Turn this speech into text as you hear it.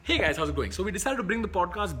Hey guys, how's it going? So we decided to bring the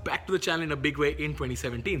podcast back to the channel in a big way in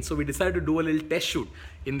 2017. So we decided to do a little test shoot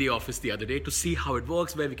in the office the other day to see how it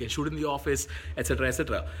works, where we can shoot in the office, etc,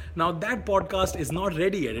 etc. Now that podcast is not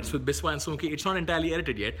ready yet. It's with Biswa and Sumukhi. It's not entirely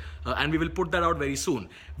edited yet, and we will put that out very soon.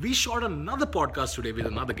 We shot another podcast today with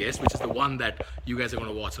another guest, which is the one that you guys are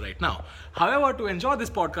going to watch right now. However, to enjoy this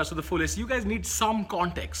podcast to the fullest, you guys need some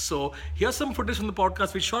context. So here's some footage from the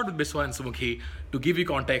podcast we shot with Biswa and Sumukhi to give you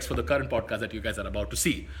context for the current podcast that you guys are about to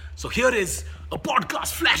see. So here is a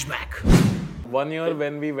podcast flashback. 1 year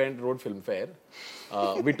when we wrote film fair,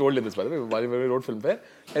 we told him this by the way, when we wrote film fair,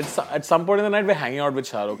 at some point in the night we're hanging out with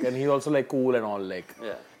Shah Rukh and he's also like cool and all like.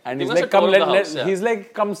 Yeah. And he's like, he's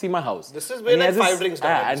like, come see my house. This is where like 5 drinks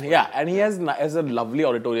down. And he has a lovely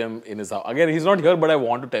auditorium in his house. Again, he's not here, but I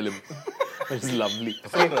want to tell him. It's lovely.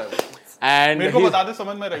 And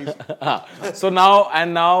so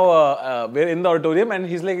now we're in the auditorium and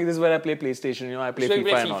he's like, this is where I play PlayStation, I play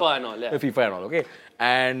FIFA and all. FIFA and all, okay.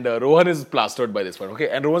 And Rohan is plastered by this point, okay.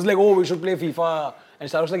 And Rohan's like, oh, we should play FIFA. And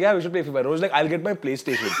Shahrukh's like, yeah, we should play FIFA. Rohan's like, I'll get my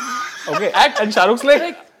PlayStation. Okay. And Shahrukh's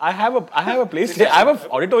like, I have a PlayStation. I have an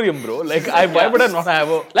auditorium, bro. Like, why would I not have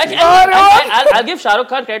a? Like, I'll give Shah Rukh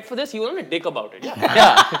Khan credit for this. He wasn't a dick about it.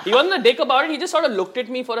 Yeah. He wasn't a dick about it. He just sort of looked at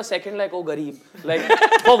me for a second, like, oh, Garib. Like,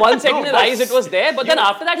 for 1 second, in his eyes, it was there. But then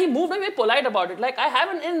after that, he moved away polite about it. Like, I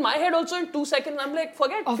haven't in my head also in 2 seconds. I'm like,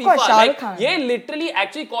 forget of FIFA. Course, like, ये literally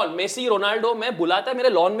actually called Messi, Ronaldo. मैं बुलाता है मेरे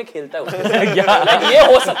lawn में खेलता है उसके साथ. Like, ये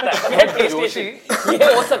हो सकता है. Forget PlayStation.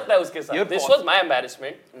 ये हो सकता है उसके साथ. This was my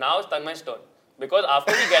embarrassment. Now it's Tanmay's turn. Because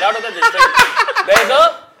after we get out of the distance, there's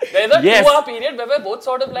a 2-hour period where we're both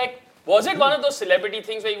sort of like, was it one of those celebrity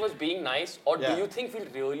things where he was being nice, or do you think we'll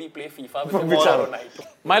really play FIFA with him tomorrow night?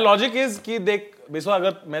 My logic is कि देख बिस्वा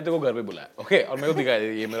अगर मैं तेरे को घर पे बुलाया, okay, और मेरे को दिखाया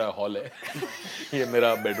ये मेरा हॉल है, ये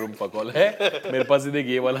मेरा बेडरूम फक हॉल है, मेरे पास ये देख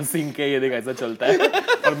ये वाला सिंक है, ये देख ऐसा चलता है,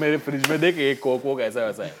 और मेरे फ्रिज में देख एक कोक वोक ऐसा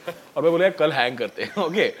वैसा है, और मैं बोला कल हैंग करते हैं,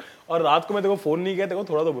 okay. और रात को मैं तेरे को फोन नहीं किया, तेरे को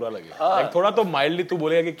थोड़ा तो बुरा लगे, थोड़ा तो माइल्डली तू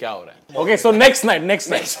बोलेगा कि क्या हो रहा है. Okay, so next night,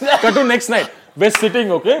 cut to next night. We're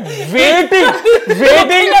sitting, okay, waiting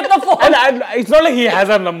at the phone. And it's not like he has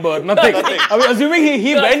our number, nothing. I mean, assuming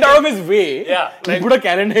he went out of his way. Yeah. He put a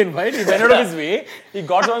calendar invite. He went out of his way. He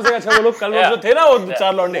got someone saying, अच्छा वो लोग कल जो थे ना वो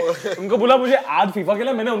 4 लौंडे, उनको बोला मुझे आज फीफा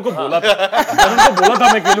खेला, मैंने उनको बोला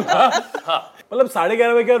था मैं खेलूंगा. मतलब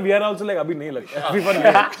 11:30 बजे we are also like अभी नहीं लगता फीफा नहीं.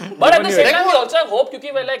 But at the same time we also have hope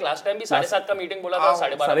क्योंकि we like last time भी 7:30 का मीटिंग बोला था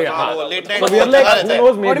 12:30 late night. So we are like who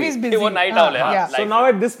knows maybe. वो night owl है. So now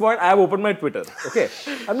at this point I have opened my Twitter. Okay.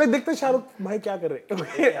 I'm like देखते शाहरुख भाई क्या कर रहे हैं.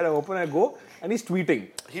 Okay. And I open, I go and he's tweeting.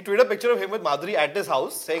 He tweeted a picture of him with Madhuri at his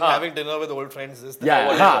house saying having dinner with old friends. And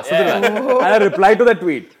I replied to that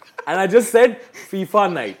tweet. And I just said FIFA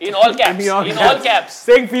night. In all caps.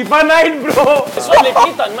 Saying FIFA night, bro. This was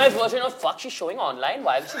literally Tanmay's version of fuck, she's showing online.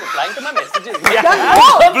 Why is she replying to my messages?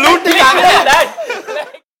 Blue tick. That.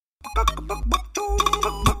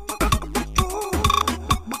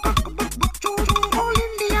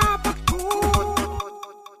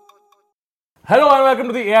 Hello and welcome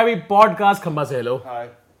to the AIB podcast. Khamba say hello. Hi.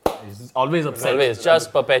 He's always upset. Always,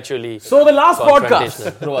 just perpetually. So the last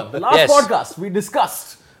podcast, Rohan, podcast we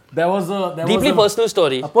discussed. There was a personal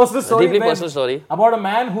story. A personal story. Deeply personal story. About a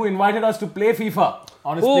man who invited us to play FIFA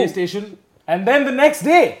on his PlayStation. And then the next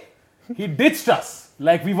day, he ditched us.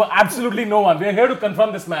 Like we were absolutely no one. We are here to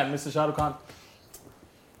confront this man, Mr. Shah Rukh Khan.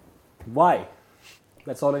 Why?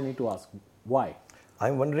 That's all I need to ask. Why?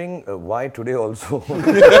 I'm wondering why today also. I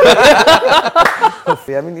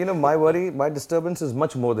mean, my worry, my disturbance is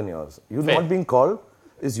much more than yours. You not being called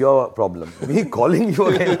is your problem. Me calling you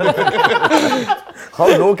again. How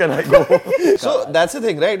low can I go? So that's the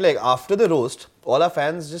thing, right? Like after the roast, all our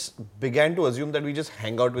fans just began to assume that we just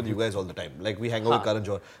hang out with you guys all the time. Like we hang out with Karan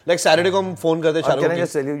Johar. Like Saturday ko hum phone karte Shah Rukh. Can I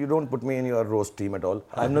just tell you, you don't put me in your roast team at all.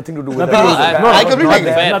 I have nothing to do with that. I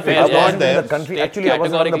completely agree. I wasn't in the country. Actually, I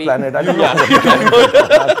wasn't on the planet. I don't know.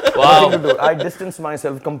 Wow. I distanced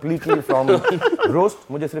myself completely from roast.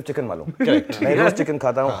 मुझे सिर्फ chicken मालूम. मैं रोज chicken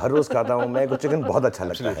खाता हूँ, हर रोज खाता हूँ. मैं को चिकन बहुत अच्छा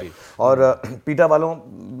लगता है. और पीटा वालों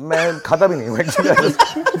मैं खाता भी नहीं हूँ actually.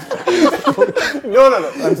 No.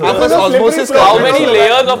 How many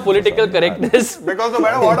layers of political correctness? Because no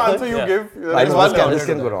matter what answer you give, this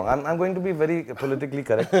can go wrong. I'm going to be very politically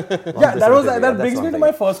correct. Yeah, that brings me to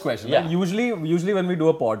my first question. Yeah. Like usually when we do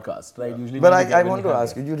a podcast, right? Usually. But I want to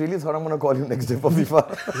ask you really thought I'm going to call you next day for FIFA?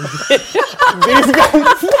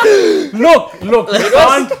 Look, you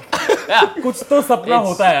can't. कुछ तो सपना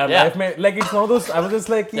होता है यार life में. Like it's one of those. I was just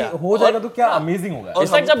like कि हो जाएगा तो क्या amazing होगा.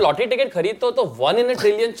 It's like जब लॉटरी टिकट खरीदते हो तो 1 in a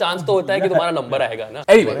trillion चांस तो होता है कि तुम्हारा नंबर आएगा ना.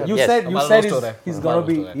 Anyway, you said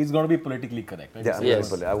he's gonna be politically correct. Right? Yeah,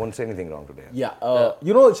 yes. I won't say anything wrong today. Yeah.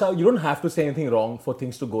 You know, Shah, you don't have to say anything wrong for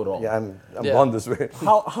things to go wrong. Yeah, I'm born this way.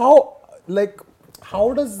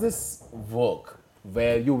 How does this work?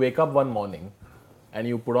 Where you wake up one morning and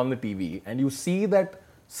you put on the TV and you see that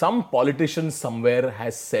some politician somewhere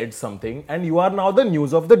has said something and you are now the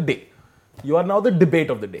news of the day. You are now the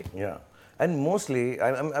debate of the day. Yeah. And mostly,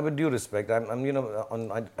 I'm with due respect, I'm you know,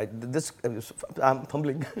 I'm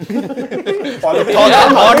fumbling.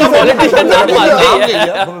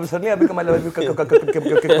 Suddenly I become my level.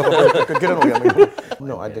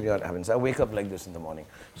 No, I tell you what happens. I wake up like this in the morning.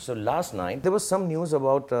 So last night, there was some news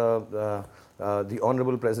about the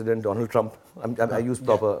Honorable President Donald Trump, I use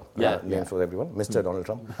proper names for everyone, Mr. Donald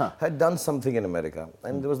Trump, had done something in America.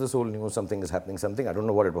 And there was this whole news, something is happening, something. I don't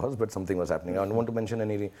know what it was, but something was happening. I don't want to mention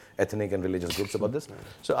any ethnic and religious groups about this.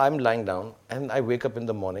 So I'm lying down and I wake up in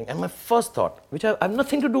the morning and my first thought, which I have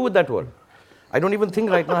nothing to do with that word. I don't even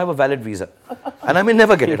think right now I have a valid visa. And I may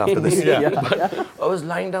never get it after this. But I was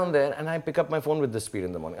lying down there and I pick up my phone with this speed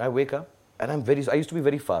in the morning. I wake up. And I used to be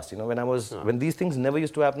very fast, you know, when these things never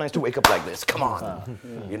used to happen, I used to wake up like this, come on,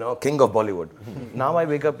 you know, king of Bollywood. Now I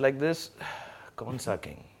wake up like this, kaun sa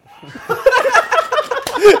king?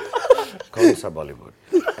 Kaun sa Bollywood?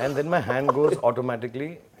 And then my hand goes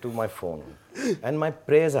automatically to my phone. And my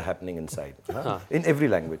prayers are happening inside, in every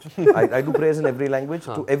language. I do prayers in every language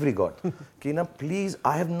to every god. Kina, please,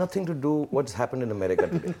 I have nothing to do what's happened in America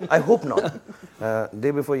today. I hope not.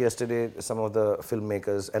 Day before yesterday, some of the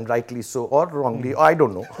filmmakers, and rightly so or wrongly, I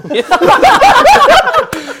don't know.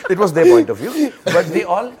 It was their point of view, but they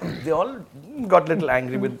all got a little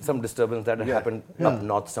angry with some disturbance that had happened up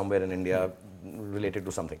north somewhere in India. Related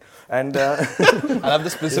to something, and I love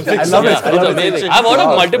the specifics. I love it. It's amazing. I've heard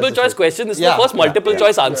of multiple choice questions. This is the first multiple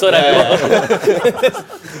choice answer I've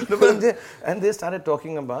ever. And they started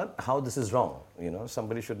talking about how this is wrong. You know,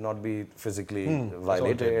 somebody should not be physically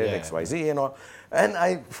violated, XYZ, and all.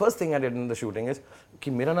 And first thing I did in the shooting is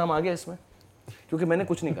कि मेरा नाम आ गया इसमें, क्योंकि मैंने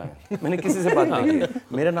कुछ नहीं कहा है, मैंने किसी से बात नहीं की है,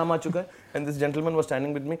 मेरा नाम आ चुका है. And this gentleman was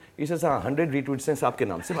standing with me. He says, 100 retweets हैं आपके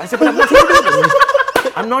नाम से. I said,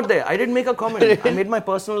 I'm not there. I didn't make a comment. I made my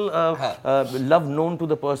personal love known to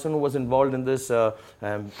the person who was involved in this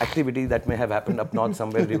activity that may have happened up north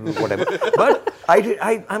somewhere, whatever. But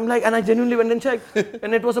I'm like, and I genuinely went and checked.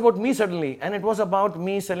 And it was about me suddenly. And it was about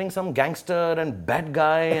me selling some gangster and bad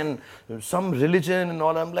guy and some religion and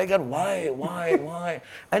all. I'm like, why?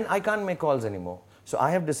 And I can't make calls anymore. So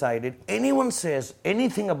I have decided, anyone says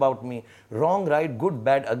anything about me, wrong, right, good,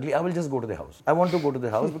 bad, ugly, I will just go to the house. I want to go to the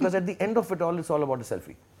house because at the end of it all, it's all about a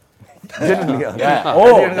selfie. Generally,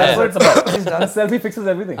 that's what it's about. A selfie fixes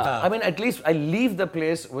everything. I mean, at least I leave the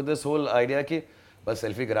place with this whole idea कि बस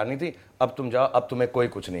selfie करानी थी, अब तुम जाओ, अब तुम्हें कोई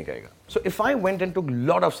कुछ नहीं कहेगा. So if I went and took a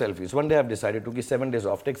lot of selfies, one day I've decided to give 7 days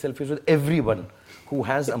off, take selfies with everyone who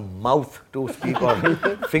has a mouth to speak or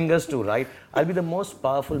fingers to write, I'll be the most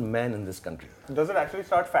powerful man in this country. Does it actually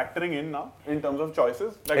start factoring in now in terms of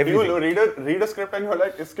choices? Like, Everything. do you read a script and you're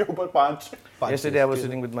like, iske upar 5? Yesterday I was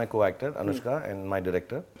sitting with my co-actor Anushka and my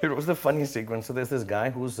director. It was the funniest sequence. So there's this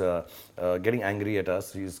guy who's getting angry at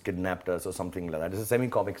us. He's kidnapped us or something like that. It's a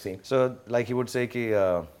semi-comic scene. So like he would say कि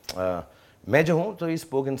मैं जो हूँ, so he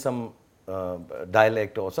spoke in some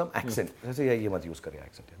dialect or some accent. I said, ये मत use करिए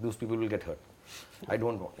accent. Those people will get hurt. I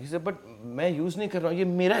don't want. He said, but मैं use नहीं कर रहा हूँ, ये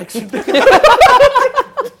मेरा accent है.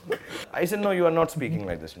 I said, no, you are not speaking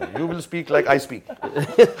like this. No. You will speak like I speak.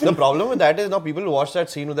 The problem with that is now people watch that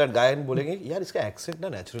scene with that guy and बोलेंगे यार इसका accent ना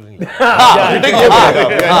natural नहीं है.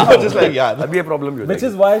 Just like that'll be a problem. Which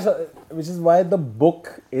is why the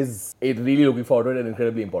book is really looking forward to it and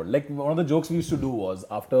incredibly important. Like one of the jokes we used to do was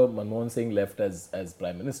after Manmohan Singh left as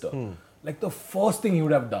Prime Minister, like the first thing he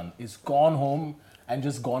would have done is gone home and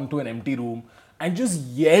just gone to an empty room and just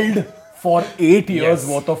yelled for 8 years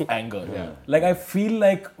worth of anger. Like I feel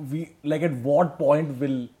like at what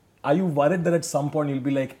point are you worried that at some point you'll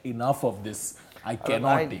be like, enough of this, I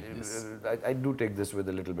cannot take this? I do take this with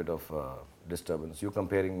a little bit of disturbance. You're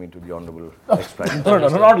comparing me to the Honorable Ex-Prime No,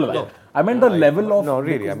 not like that. I meant the level of... No,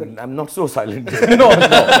 really, I'm not so silent. No,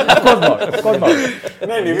 of course not.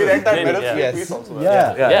 No, we read that Meredith piece also.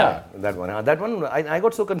 Yeah. That one, I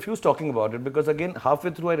got so confused talking about it because again,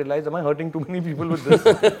 halfway through I realized, am I hurting too many people with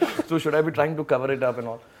this? So should I be trying to cover it up and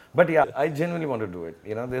all? But yeah, I genuinely want to do it.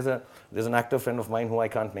 You know, there's an actor friend of mine who I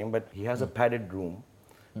can't name, but he has a padded room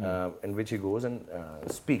in which he goes and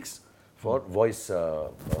speaks for voice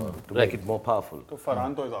to make it more powerful. So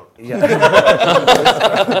Farhan is out. Yeah.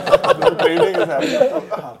 Trading is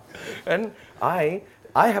happening. And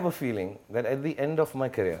I have a feeling that at the end of my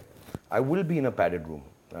career, I will be in a padded room.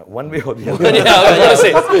 One way or the other. Yeah, I was gonna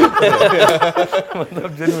say.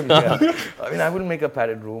 Genuinely, yeah. I mean, I will make a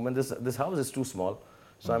padded room, and this house is too small,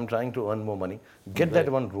 so I'm trying to earn more money, get that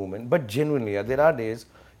one room in. But genuinely, there are days,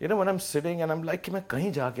 when I'm sitting and I'm like, कि मैं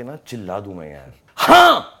कहीं जाके ना चिल्ला दूँ मैं यार.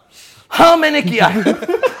 हाँ मैंने किया है.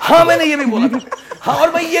 हाँ मैंने ये भी बोला था. हाँ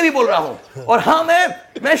और मैं ये भी बोल रहा हूँ. और हाँ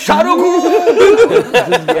मैं शाहरुख हूँ.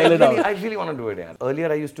 I really want to do it यार. Earlier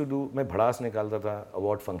I used to do, मैं भड़ास निकालता था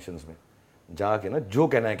award functions में. जाके ना जो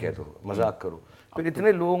कहना है कह दो, मजाक करो. फिर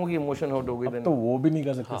इतने लोगों की इमोशन आउट हो गई. तो वो भी नहीं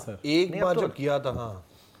कर सकते सर. एक बार जब किया था हाँ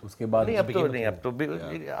उसके बाद नहीं अब तो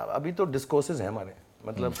अभी तो डिस्कोर्सेज हैं हमारे.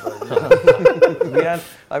 मतलब we are,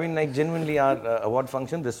 I mean like genuinely our award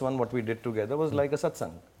function, this one what we did together was like a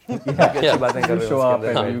satsang. अच्छी बातें कर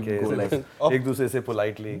रहे हैं एक दूसरे से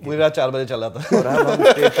पोलाइटली. पूरी रात 4 बजे चला था. और हम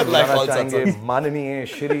स्टेज पर बुलाना चाहेंगे माननीय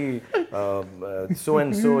श्री सो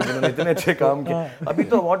एंड सो जिन्होंने इतने अच्छे काम किए. अभी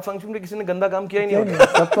तो अवार्ड फंक्शन में किसी ने गंदा काम किया ही नहीं.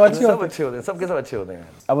 सब तो अच्छे होते हैं, सबके सब अच्छे होते हैं.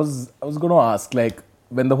 I was going to ask, like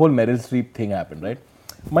when the whole Meryl Streep thing happened, right?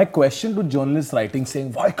 My question to journalists writing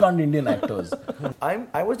saying why can't Indian actors?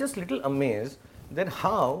 I was just little amazed that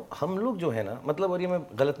how हम लोग जो है ना, मतलब और ये मैं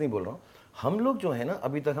गलत नहीं बोल रहा हूँ, हम लोग जो है ना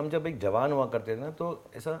अभी तक हम जब एक जवान हुआ करते थे ना तो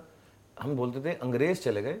ऐसा हम बोलते थे अंग्रेज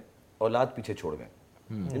चले गए औलाद पीछे छोड़ गए.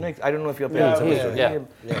 I don't know if your parents understood.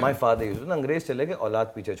 My father used to, अंग्रेज चले गए औलाद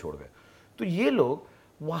पीछे छोड़ गए. तो ये लोग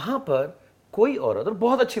वहाँ पर कोई औरत और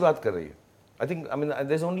बहुत अच्छी बात कर रही है. I mean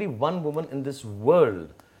there's only one woman in this world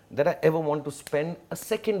that I ever want to spend a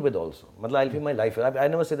second with also. Matlab, I'll be my life. I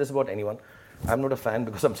never say this about anyone. I'm not a fan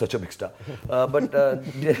because I'm such a big star. But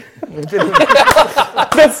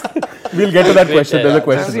we'll get to that question. There's a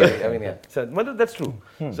question. I mean, yeah. So, that's true.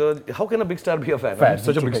 So how can a big star be a fan? I'm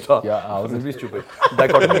such a big star. Yeah, I was be stupid.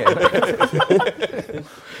 Dichotomy.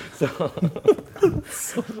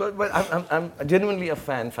 But I'm genuinely a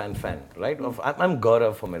fan, right? I'm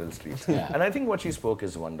Gaurav for Meryl Streep. And I think what she spoke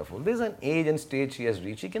is wonderful. There's an age and stage she has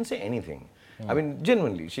reached. She can say anything. I mean,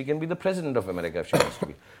 genuinely, she can be the president of America if she wants to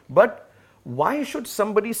be. But why should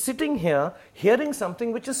somebody sitting here hearing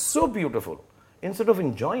something which is so beautiful, instead of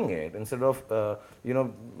enjoying it, instead of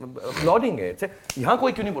applauding it, say, यहाँ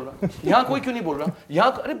कोई क्यों नहीं बोल रहा? यहाँ कोई क्यों नहीं बोल रहा?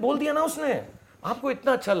 यहाँ अरे बोल दिया ना उसने. आपको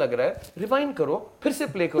इतना अच्छा लग रहा है, रिवाइंड करो, फिर से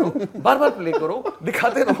प्ले करो, बार-बार प्ले करो,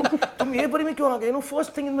 दिखाते रहो. तुम ये बड़ी में क्यों आ गए?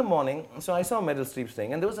 First thing in the morning, so I saw Meryl Streep's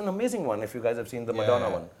thing, and there was an amazing one. If you guys have seen the Madonna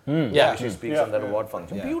one, she speaks on that award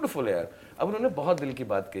function. Beautiful यार. अब उन्होंने बहुत दिल की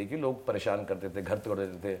बात कही कि लोग परेशान करते थे, घर तोड़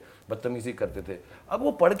देते थे, बदतमीजी करते थे. अब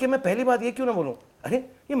वो पढ़ के मैं पहली बात ये क्यों ना बोलूं? अरे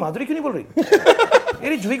ये माधुरी क्यों नहीं बोल रही?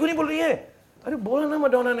 ये जूही क्यों नहीं बोल रही है? अरे बोला ना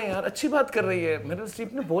मडोना ने यार, अच्छी बात कर रही है. मेरिल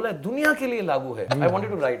स्ट्रीप ने बोला है, दुनिया के लिए लागू है. I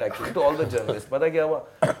wanted to right actually to all the journalist. पता क्या हुआ?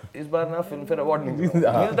 इस बार ना फिल्म फेयर अवार्ड नहीं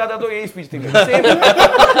मिलता था तो यही स्पीच थी. मुझे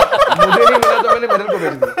नहीं मिला तो मैंने मेरिल को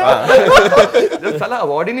भेज दिया. जब साला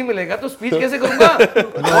अवार्ड ही नहीं मिलेगा तो स्पीच कैसे करूंगा?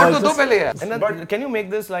 अवार्ड तो दो पहले है. And can you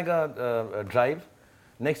make this like a drive?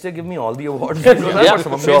 Next year, give me all the awards. I've got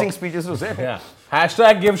some amazing speeches to say. Yeah.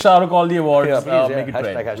 Hashtag give Shah Rukh all the awards. Yeah, please, make it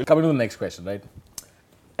trend. Hashtag. Coming to the next question, right?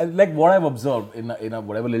 Like what I've observed in a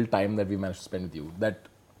whatever little time that we managed to spend with you, that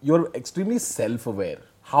you're extremely self-aware.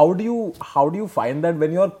 How do you find that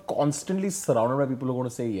when you're constantly surrounded by people who are going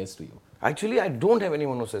to say yes to you? Actually, I don't have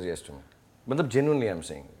anyone who says yes to me. But genuinely, I'm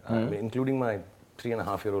saying, including my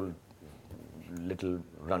 3.5-year-old little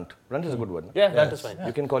runt. Runt is a good word. No? Yeah, runt is fine.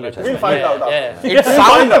 You can call your child. We'll find out. Yeah. It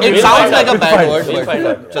sounds like a bad word, We'll find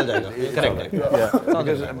out. चल जाएगा. Correct.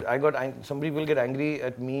 Because somebody will get angry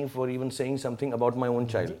at me for even saying something about my own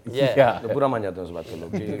child. Yeah. बुरा मान जाते हैं उस बात को लोग.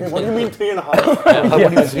 What do you mean 3.5? What do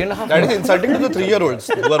you mean 3.5? That is insulting to the 3-year-olds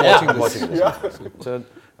who are watching this. So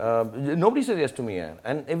nobody says yes to me,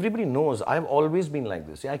 and everybody knows I've always been like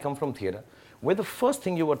this. I come from theatre, where the first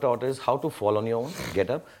thing you were taught is how to fall on your own,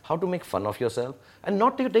 get up, how to make fun of yourself, and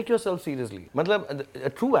not to take yourself seriously. Matlab,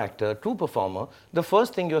 a true actor, true performer, the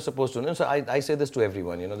first thing you're supposed to know, so I say this to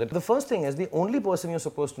everyone, that the first thing is the only person you're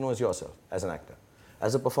supposed to know is yourself as an actor,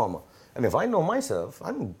 as a performer. And if I know myself,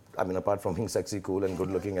 apart from being sexy, cool, and good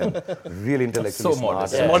looking, and really intellectually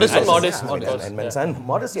smart. Modest. And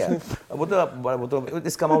modest, yeah.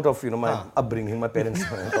 It's come out of my upbringing, my parents.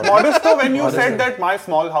 Modest though, when you said that my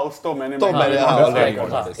small house तो मैंने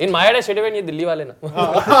In my head, I said when ये दिल्ली वाले ना.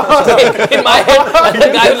 In my head,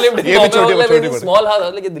 the guy who lived in Bombay was small house. I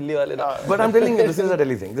was like ये दिल्ली वाले ना. But I'm telling you, this is a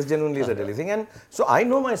Delhi thing. This genuinely is a Delhi thing, and so I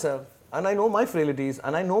know myself. And I know my frailties,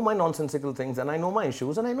 and I know my nonsensical things, and I know my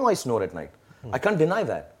issues, and I know I snore at night. I can't deny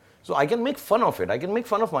that. So I can make fun of it. I can make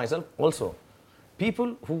fun of myself also.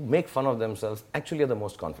 People who make fun of themselves actually are the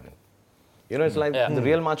most confident. You know, it's like the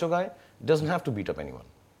real macho guy doesn't have to beat up anyone.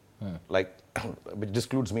 Like, which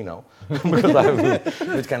excludes me now, because I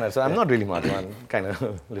have, so I'm not really macho, I'm kind of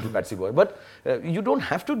a little patsy boy. But you don't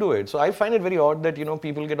have to do it. So I find it very odd that, you know,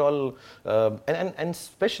 people get all, and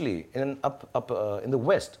especially in in the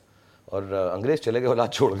West, or Angrez chale gaye,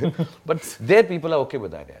 aulad chhod gaye. But there people are okay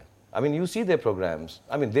with that, yeah. I mean, you see their programs.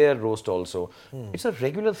 I mean, their roast also. It's a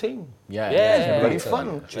regular thing. Yeah. Very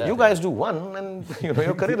fun. You guys do one, and you know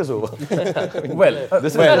your career is over.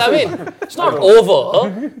 I mean, it's not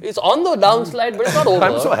over. It's on the downslide, but it's not over.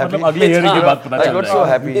 I'm so happy. I got so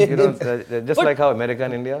happy. You know, just like how America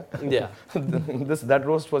and India. Yeah. That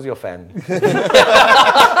roast was your fan.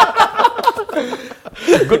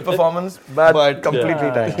 Good performance, but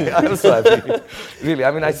completely tiny. I'm so happy. Really,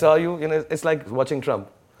 I mean, I saw you. You know, it's like watching Trump.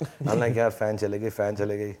 I'm like, यार fan चले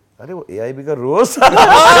गई. अरे वो AIB का रोज.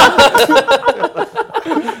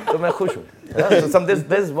 तो मैं खुश हूँ. So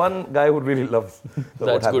there's one guy who really loves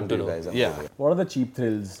what happened to you guys. What are the cheap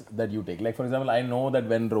thrills that you take? Like, for example, I know that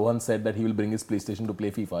when Rohan said that he will bring his PlayStation to play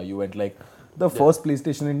FIFA, you went like, the first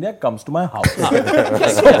PlayStation in India comes to my house.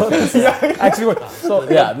 This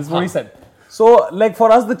is what he said. So, like,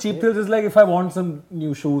 for us, the cheap thrills is like, if I want some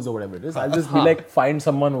new shoes or whatever it is, I'll just be like, find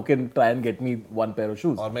someone who can try and get me one pair of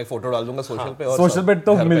shoes. और मैं photo डाल दूँगा social पे और social पे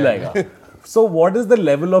तो मिल जाएगा. So, what is the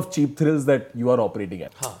level of cheap thrills that you are operating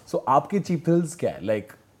at? So, आपके cheap thrills क्या है?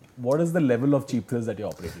 Like, what is the level of cheap thrills that you're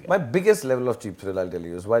operating at? My biggest level of cheap thrill, I'll tell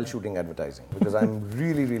you, is while shooting advertising, because I'm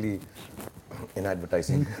really in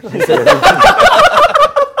advertising.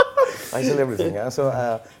 I sell everything. Yeah? So,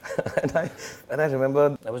 and I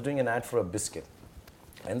remember I was doing an ad for a biscuit.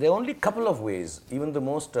 And there are only a couple of ways, even the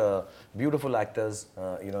most beautiful actors,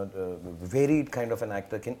 varied kind of an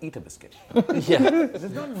actor can eat a biscuit.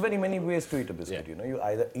 There's not very many ways to eat a biscuit, you know. You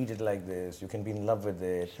either eat it like this, you can be in love with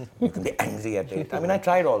it, you can be angry at it. I mean, I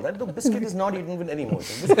tried all that. The biscuit is not eaten with any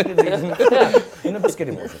emotion. Biscuit is eaten in a biscuit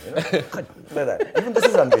emotion, you know. Like that. Even this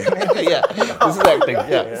is unreal. This is acting.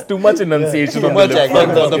 It's too much enunciation. Too much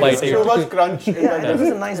acting. Too much crunch. This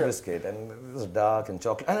is a nice biscuit, and it was dark and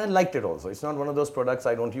chocolate, and I liked it also. It's not one of those products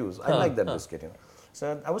I don't use. I like that biscuit, you know.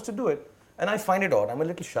 So I was to do it, and I find it odd. I'm a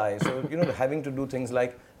little shy, so you know, having to do things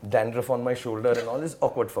like dandruff on my shoulder and all is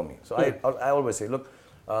awkward for me. So I always say, look,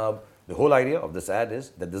 the whole idea of this ad is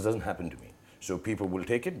that this doesn't happen to me. So people will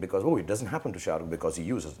take it because it doesn't happen to Shah Rukh because he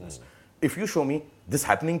uses this. If you show me this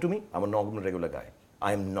happening to me, I'm a normal regular guy.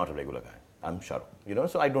 I am not a regular guy. I'm Shah Rukh, you know.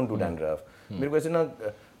 So I don't do dandruff. मेरे को ऐसे ना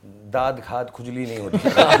दाद खाद खुजली नहीं होती.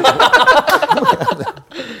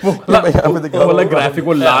 वो ग्राफिक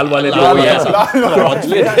वो लाल वाले जो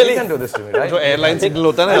You can do this to me, right? जो एयरलाइन सिग्नल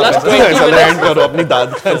होता है ना, ऐसा लैंड करो अपनी दाद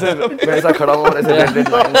मैं ऐसा खड़ा हूँ और ऐसे रेड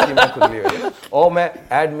लाइंस की मैं खुजली हो रही है. और मैं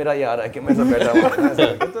ऐड मेरा ये आ रहा है कि मैं ऐसा बैठा हूँ.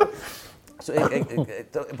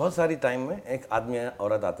 तो बहुत सारी टाइम में एक आदमी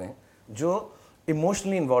औरत आते हैं जो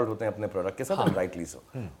इमोशनली इन्वॉल्व होते हैं अपने प्रोडक्ट के साथ, राइटली सो.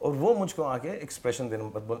 और वो मुझको आके एक्सप्रेशन देने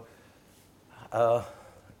में बोल,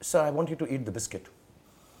 sir, I want you to eat the biscuit.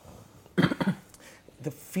 The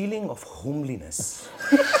feeling of homeliness,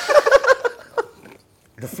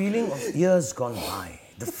 the feeling of years gone by,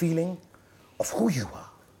 the feeling of who you are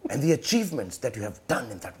and the achievements that you have done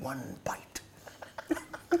in that one bite.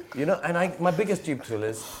 You know, and my biggest cheap thrill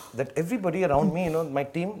is that everybody around me, you know, my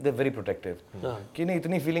team, they're very protective. कि नहीं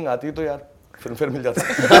इतनी feeling आती है तो यार फिर मिल जाता है.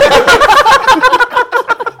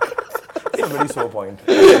 That's a very sore point.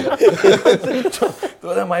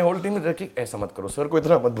 तो my whole team is like, ऐसा मत करो सर को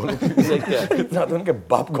इतना मत बोलो. इतना तो उनके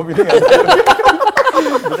बाप को भी नहीं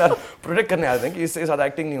आता. प्रोटेक्ट करने आते हैं कि इससे साथ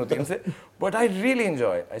एक्टिंग नहीं होती इनसे. But I really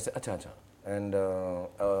enjoy. I say अच्छा. And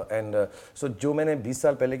so जो मैंने 20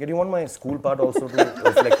 साल पहले, do you want my school part also to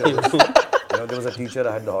reflect this? You know, there was a teacher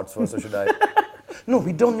I had the hots for, so should I? No,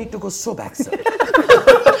 we don't need to go so back, sir.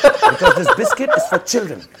 Because this biscuit is for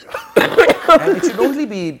children. And it should only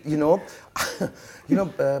be, you know,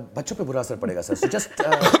 बच्चों पे बुरा असर पड़ेगा sir. So just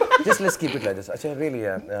let's keep it like this. Achha, really,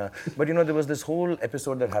 but you know, there was this whole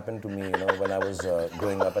episode that happened to me, you know, when I was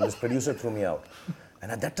growing up, and this producer threw me out.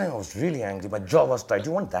 And at that time, I was really angry. My jaw was tight. Do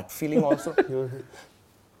you want that feeling also?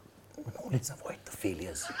 No, let's avoid the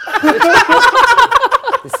failures.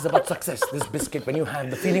 This is about success. This biscuit, when you have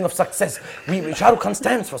the feeling of success, Shah Rukh Khan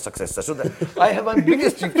stands for success. So that I have my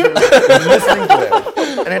biggest cheap thrill listening to them.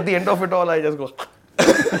 And at the end of it all, I just go.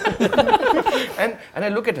 And I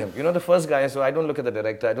look at him, you know, the first guy, so I don't look at the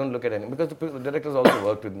director, I don't look at anyone, because the director's also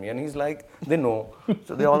worked with me, and he's like, they know.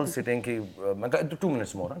 So they're all sitting, 2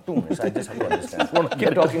 minutes more, 2 minutes, I just have to understand.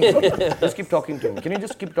 Keep talking, just keep talking to me. Can you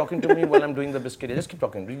just keep talking to me while I'm doing the biscuit? Just keep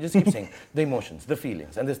talking, you just keep saying the emotions, the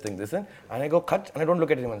feelings, and this thing. And I go, cut, and I don't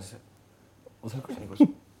look at anyone. And he goes,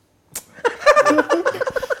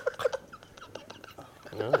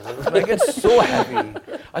 and I get so happy.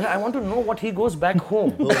 I want to know what he goes back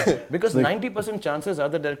home. Because 90% chances are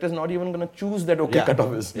the director's not even going to choose that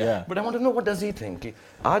cutoff is. But I want to know what does he think. Ki,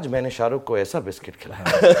 Aaj maine Shah Rukh ko aisa biscuit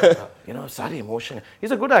khilaya. You know, sari emotion.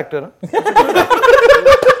 He's a good actor.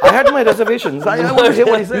 I had my reservations. I want to hear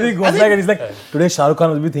what he says. He goes back and he's like, today Shah Rukh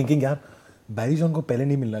Khan will be thinking, yaar, Barry John को पहले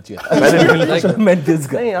नहीं मिलना चाहिए. Met this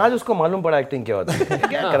guy. नहीं, आज उसको मालूम पड़ा एक्टिंग क्या होती है.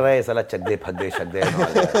 क्या कर रहा है साला चड्डे फड्डे शड्डे.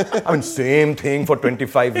 I mean same thing for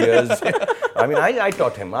 25 years. I mean I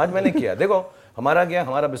taught him. आज मैंने किया. देखो हमारा क्या,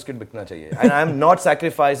 हमारा बिस्किट बिकना चाहिए. And I am not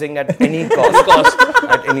sacrificing at any cost.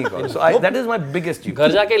 At any cost. So that is my biggest use.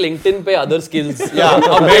 घर जाके LinkedIn पे other skills.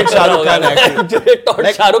 Made Shah Rukh Khan actually.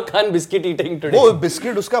 Taught Shah Rukh Khan biscuit eating today. वो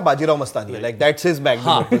biscuit उसका बाजीराव मस्तानी है. Like that's his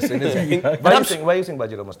magnum opus. Why are you saying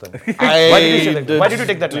Bajirao Mastani? Why did you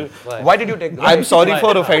take that? Why did you take that? I'm sorry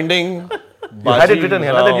for offending. You had it written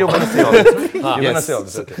here, that you're going to say all this. You're going to say all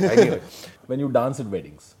this. Okay, I knew it. When you dance at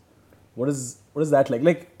weddings, what is that like?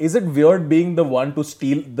 Like, is it weird being the one to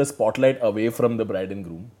steal the spotlight away from the bride and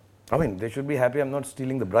groom? I mean, they should be happy I'm not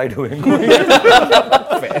stealing the bride away.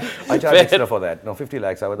 I charge extra for that. No, 50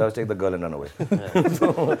 lakhs. I would take the girl and run away.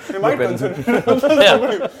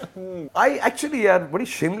 I actually, very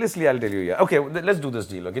shamelessly, I'll tell you. Okay, let's do this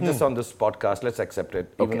deal. Okay, just on this podcast, let's accept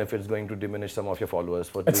it. Even if it's going to diminish some of your followers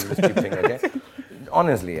for doing this cheap thing. Okay,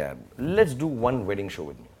 honestly, let's do one wedding show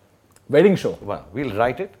with me. Wedding show? Well, we'll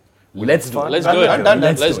write it. Let's do it. Let's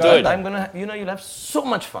do it. I'm gonna, you'll have so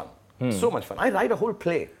much fun. So much fun. I write a whole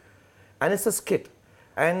play. And it's a skit.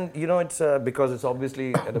 And it's because it's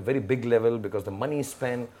obviously at a very big level, because the money is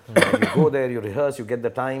spent, and you go there, you rehearse, you get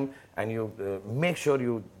the time, and you make sure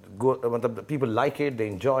you go, the people like it, they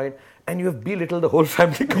enjoy it, and you have belittled the whole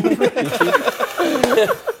family.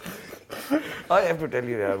 I have to tell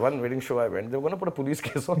you, one wedding show I went, they were going to put a police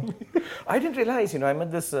case on me. I didn't realize, I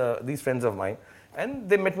met these friends of mine, and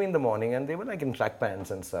they met me in the morning, and they were like in track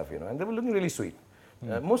pants and stuff, and they were looking really sweet.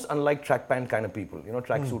 Most unlike track pant kind of people,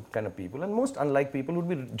 track suit kind of people, and most unlike people would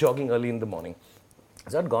be jogging early in the morning.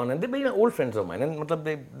 So I'd gone, and they've been old friends of mine, and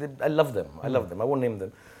I love them. I love them. I won't name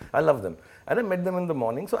them. I love them. And I met them in the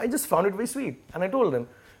morning, so I just found it very sweet. And I told them,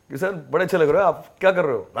 sir, बड़े अच्छे लग रहे हो आप, क्या कर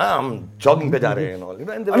रहे हो? हम jogging पे जा रहे हैं and all.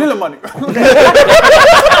 And they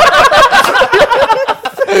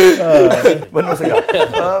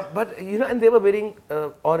but and they were wearing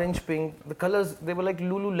orange, pink. The colors, they were like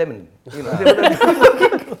Lululemon. They were like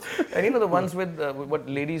and the ones with what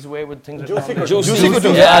ladies wear with things. Juicy.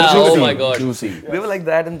 Yeah. Oh my God. Juicy. They were like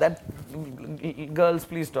that, and that. Girls,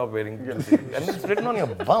 please stop wearing juicy. And it's written on your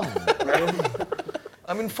bum.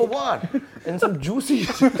 I mean, for what? And some juicy.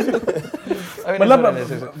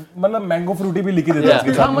 मतलब mango Frooti भी लिखी देते हैं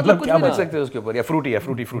उसके साथ. मतलब कुछ भी लिख सकते हैं उसके ऊपर. या फ्रूटी है.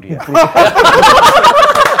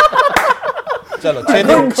 चलो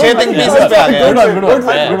 6 thing pieces पे आ गए.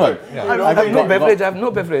 Good one. I have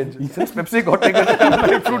no beverage. Since Pepsi got taken,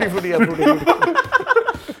 fruity.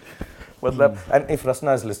 And if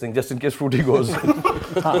Rasna is listening, just in case Fruity goes.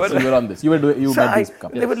 So you're on this. You made this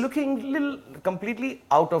cup. They were looking completely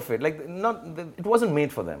out of it. Like it wasn't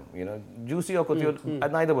made for them. Juicy or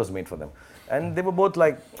Kothi, neither was made for them. And they were both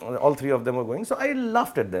like, all three of them were going. So I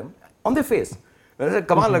laughed at them on their face. I said,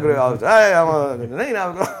 "Kamal lag rahe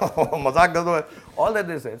ho." Mazak kar do. All that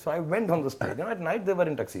they said. So I went on the stage. At night they were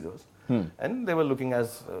in tuxedos, and they were looking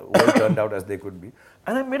as well turned out as they could be.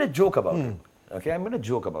 And I made a joke about it. Okay, I made a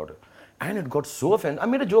joke about it. And it got so offensive. I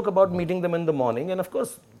made a joke about meeting them in the morning, and of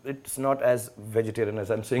course, it's not as vegetarian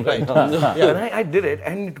as I'm saying right now. And I did it,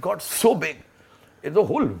 and it got so big. The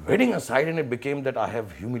whole wedding aside, and it became that I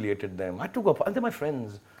have humiliated them. I took up, and they're my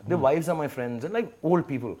friends. Their wives are my friends, and like old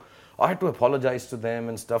people. I had to apologize to them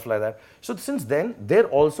and stuff like that. So since then,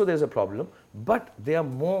 there's a problem, but they are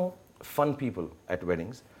more fun people at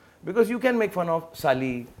weddings, because you can make fun of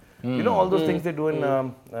Sally. All those things they do in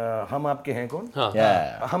Hum Aapke Hain Kaun?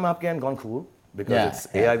 Yeah. Hum Aapke Hain Gone Cool, because it's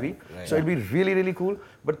AIB. Right. So it'll be really, really cool.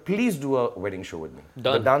 But please do a wedding show with me.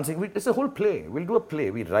 Done. The dancing, it's a whole play. We'll do a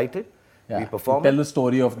play. We write it, we perform Tell the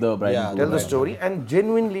story of the bride. Tell the story. And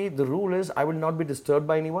genuinely, the rule is I will not be disturbed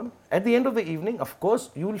by anyone. At the end of the evening, of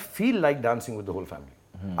course, you will feel like dancing with the whole family.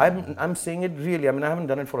 I'm saying it really. I mean, I haven't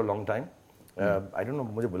done it for a long time. I don't know,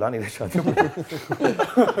 मुझे बुला नहीं रहे शादी में.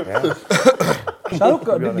 Shah Rukh,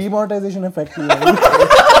 did demonetization affect you?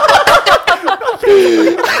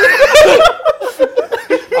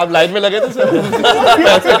 आप line में लगे थे sir.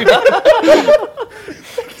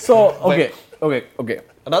 So okay.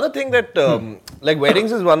 Another thing that like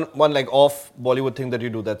weddings is one like off Bollywood thing that you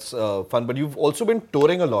do that's fun, but you've also been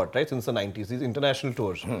touring a lot, right, since the 90s, these international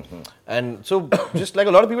tours. And so just like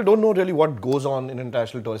a lot of people don't know really what goes on in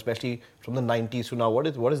international tour, especially from the 90s to now. What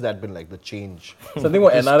has that been like, the change? Something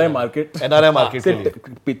वो NRI market के लिए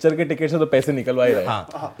picture के ticket से तो पैसे निकलवा ही रहे हैं,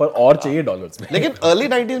 पर और चाहिए डॉलर्स में. लेकिन अर्ली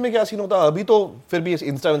 90s में क्या सीन होता, अभी तो फिर भी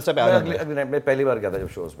इंस्टा पे आ जाता है. मैं पहली बार गया था जब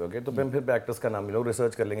शोज पे, ओके, तो फिर एक्टर्स का नाम मिला,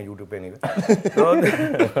 रिसर्च कर लेंगे यूट्यूब पे नहीं.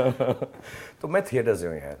 तो मैं थिएटर से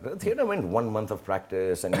हूँ यार. Theatre meant 1 month of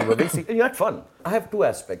practice and you were busy and you had fun. I have 2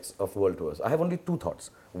 aspects of world tours. I have only 2 thoughts.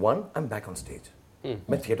 One, I'm back on stage.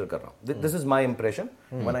 मैं थिएटर कर रहा हूँ. This is my impression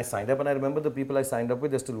when I signed up, and I remember the people I signed up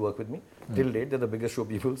with, they still work with me till date. They're the biggest show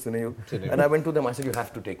people, Cineyug. And I went to them. I said, you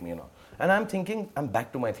have to take me, you know. And I'm thinking, I'm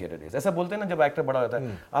back to my theater days. ऐसा बोलते हैं ना जब actor बड़ा होता है,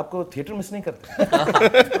 आपको theatre miss नहीं करते.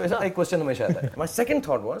 तो ऐसा एक क्वेश्चन हमेशा आता है. My second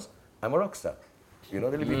thought was, I'm a rock star. You know,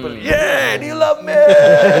 there are people, yeah, do you love me?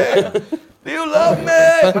 Do you love me?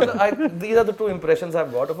 These are the 2 impressions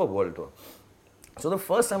I've got of a world tour. So the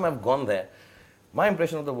first time I've gone there, my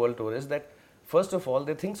impression of the world tour is that, first of all,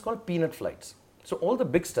 there are things called peanut flights. So all the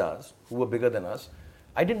big stars who were bigger than us,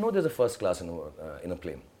 I didn't know there's a first class in a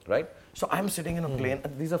plane, right? So I'm sitting in a plane,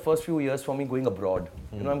 and these are first few years for me going abroad.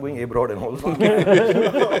 You know, I'm going abroad and all.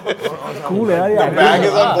 Cool यार. Bag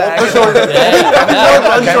is on both the shoulders.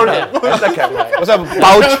 One shoulder. What's the camera? What's a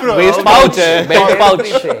pouch, waist pouch, Belt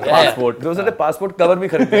pouch. Passport. Those are the passport cover भी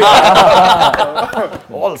खरीदे.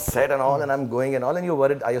 All set and all, and I'm going and all, and you're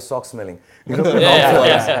worried, are your socks smelling? You know,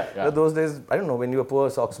 So those days, I don't know, when you were poor,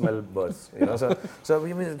 socks smell worse. You know, so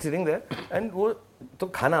we were sitting there, and वो तो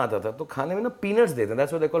खाना आता था, तो खाने में ना peanuts देते हैं.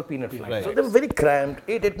 That's what they call peanut flights. Right. So they were very cramped,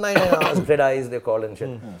 8, 9 hours, red eyes they call and shit.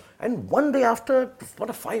 And one day after, what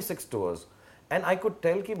a 5-6 tours, and I could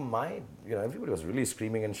tell कि everybody was really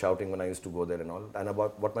screaming and shouting when I used to go there and all, and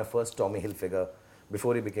about what my first Tommy Hilfiger,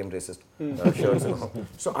 before he became racist, shirts and all.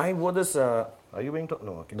 So I wore this, are you being told?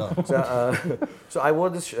 No, okay. No. So I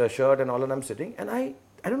wore this shirt and all, and I'm sitting, and I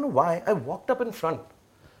don't know why, I walked up in front.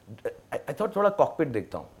 I thought थोड़ा cockpit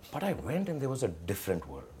देखता हूँ, but I went and there was a different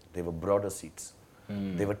world. There were broader seats.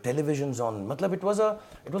 There were televisions on. मतलब it was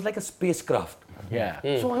like a spacecraft. Yeah.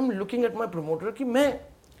 So I'm looking at my promoter कि मैं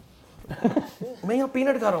यहाँ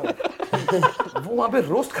peanut खा रहा हूँ, वो वहाँ पे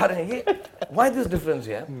roast खा रहे हैं. ये why this difference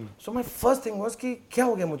here? So my first thing was कि क्या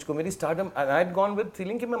हो गया मुझको, मेरी stardom. I had gone with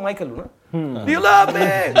feeling कि मैं Michael हूँ ना. Do you love me?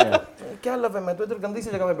 क्या love है, मैं तो इधर गंदी सी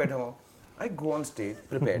जगह में बैठा हूँ. I go on stage,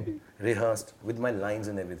 prepared, rehearsed, with my lines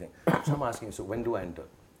and everything. So I'm asking, so when do I enter?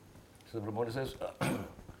 So the promoter says,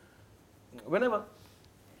 whenever.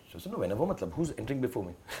 So no, whenever, matlab, who's entering before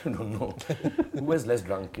me? I don't know. Who is less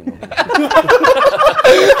drunk, you know?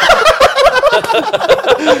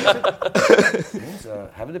 Means,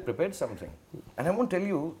 have they prepared something? And I won't tell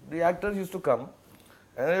you, the actors used to come,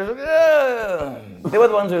 and they were like, yeah. They were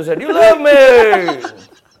the ones who said, you love me!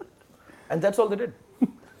 And that's all they did.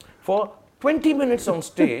 For 20 minutes on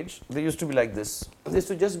stage, they used to be like this. They used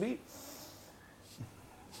to just be,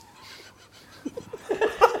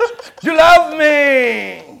 you love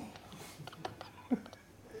me!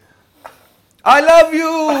 I love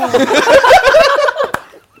you!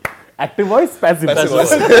 Active voice, passive voice.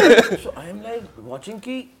 So I am like watching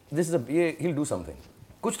ki, this is he'll do something.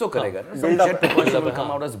 कुछ तो करेगा. Some jet propulsion will come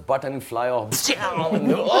out as butt and fly off.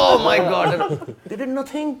 Oh my God! They did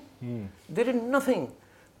nothing. They did nothing.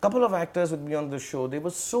 Couple of actors with me on the show, they were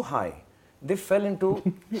so high, they fell into.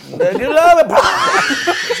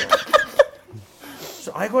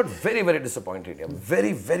 So I got very, very disappointed. Yeah.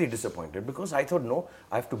 Very, very disappointed, because I thought, no,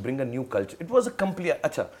 I have to bring a new culture. It was a complete.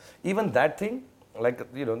 Even that thing, like,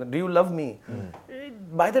 you know, do you love me?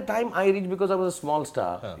 By the time I reached, because I was a small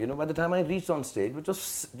star, you know, by the time I reached on stage, which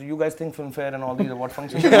was, you guys think Filmfare and all these award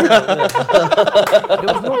functions, there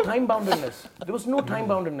was no time boundedness. There was no time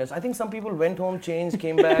boundedness. I think some people went home, changed,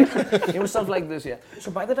 came back. It was stuff like this, yeah.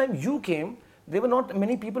 So by the time you came, there were not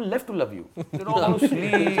many people left to love you. They were all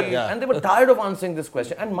asleep, and they were tired of answering this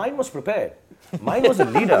question. And mine was prepared. Mine was a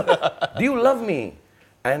lead-up. Do you love me?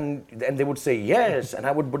 And they would say yes, and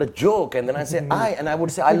I would put a joke, and then I say and I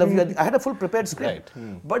would say I love you. I had a full prepared script.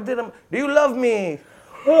 Right. But then, do you love me?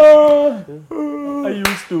 I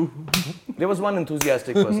used to. There was one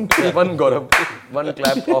enthusiastic person, one Gaurav, one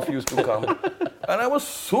clap off used to come, and I was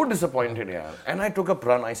so disappointed, yeah. And I took a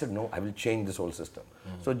run. I said, no, I will change this whole system.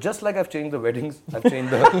 So just like I've changed the weddings, I've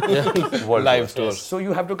changed the world live tours. So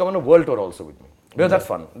you have to come on a world tour also with me. Because that's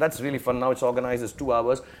fun. That's really fun. Now it's organized. It's 2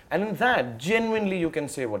 hours, and in that, genuinely, you can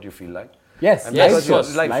say what you feel like. Yes, And live because you're-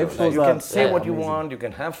 shows. live Live shows. shows You are can say what you amazing. want. You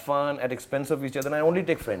can have fun at expense of each other. And I only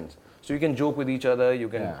take friends, so you can joke with each other. You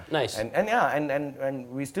can Nice. and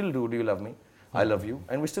we still do. Do you love me? I love you,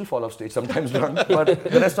 and we still fall off stage sometimes, drunk. But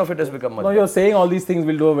the rest of it has become much. No, you're saying all these things.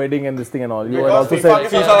 We'll do a wedding and this thing and all. You had Because also FIFA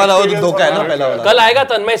said. FIFA वाला वो तो धोखा है ना पहला वाला. कल आएगा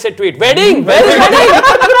तन्मय से tweet wedding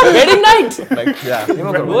wedding night Like, yeah.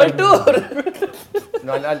 World tour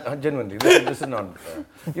No, genuinely, this is not.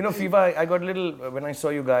 You know, FIFA, I got a little, when I saw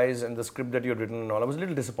you guys and the script that you had written and all, I was a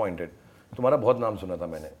little disappointed. तुम्हारा बहुत नाम सुना था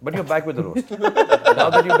मैंने. But you're back with the roast. Now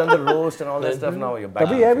that you've done the roast and all that stuff, now you're back.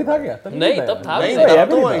 तभी यह भी था क्या? तभी नहीं था तब था नहीं, भी तब यह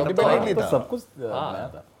तो भी था. independently तो था. सब कुछ नया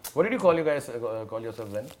था. What did you call you guys? Call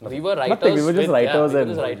yourselves then? we were Nothing, writers we were just writers we were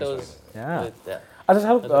and- just writers Yeah. with,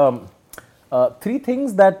 Ajay, three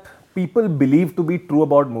things that people believe to be true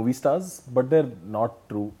about movie stars, but they're not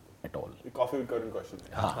true at all. Coffee with current questions.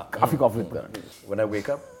 Coffee with Karan. When I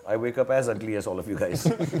wake up as ugly as all of you guys.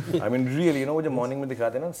 I mean, really, you know, वो जो morning में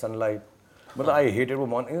दिखाते हैं ना, sunlight. But I hated वो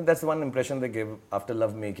morning. You know, that's the one impression they give after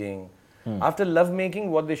love making. After love making,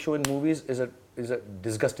 what they show in movies is a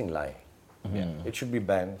disgusting lie. It should be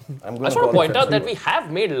banned. I just want to point out that we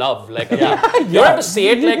have made love. Like, you don't have to say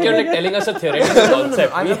it like you're like telling us a theoretical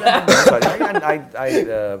concept. Sorry, and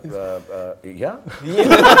yeah. I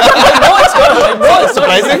know it's not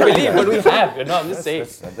surprising to believe, but we have. You know, I'm just saying.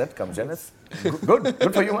 That comes in. That's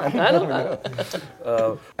good for you, man. I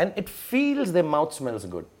know. And it feels their mouth smells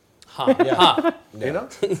good. Huh. You know,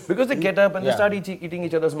 because they get up and they start eating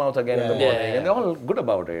each other's mouth again in the morning, and they're all good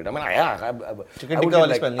about it. I mean, Chicken tikka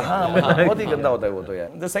वाली smell नहीं. हाँ, बहुत ही गंदा होता है वो तो यार.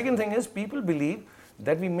 The second thing is people believe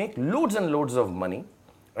that we make loads and loads of money,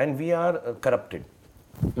 and we are corrupted.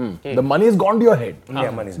 The money is gone to your head.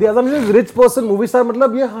 Yeah, money is The assumption is rich person movie star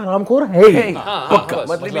मतलब ये हरामखोर है ही.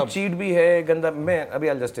 मतलब ये cheat भी है गंदा. मैं अभी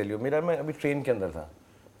I'll just tell you, मैं अभी ट्रेन के अंदर था,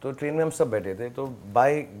 तो ट्रेन में हम सब बैठे थे, तो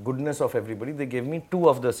by goodness of everybody they gave me 2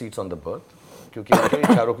 of the seats on the berth, क्योंकि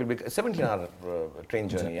चारों के लिए 17-hour train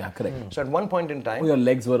journey. Yeah, correct. So at one point in time, Oh, your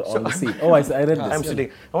legs were on the seat. Oh, I read this. I'm sitting.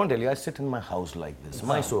 I want to tell you, I sit in my house like this,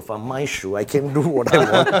 my sofa, my shoe. I can do what I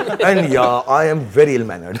want, and yeah, I am very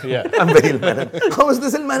ill-mannered. I'm very ill-mannered. How is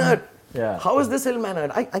this ill-mannered? Yeah. How is this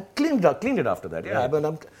ill-mannered? I cleaned it after that. Yeah,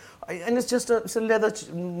 but and it's just it's a leather.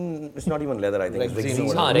 It's not even leather. I think it's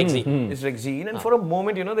Rexine. Rexine. It's Rexine. And for a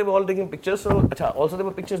moment, you know, they were all taking pictures. So also there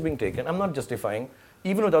were pictures being taken. I'm not justifying.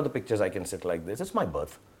 Even without the pictures, I can sit like this. It's my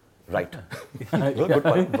birth. Right. Good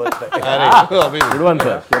point. Birth. Good one,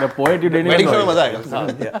 sir. You're a poet. You didn't even Wedding show know. में मजा आएगा.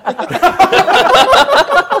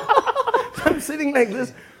 I'm sitting like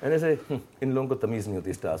this and I say, इन लोगों को तमीज नहीं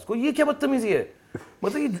होती stars को. ये क्या बदतमीजी है?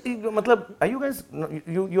 मतलब are you guys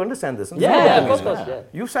you understand this? Yeah, of course. Yeah.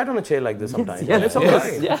 You sat on a chair like this sometimes. Yes, It's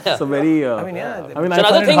okay. Yeah. So very. I mean, yeah. I mean, It's I another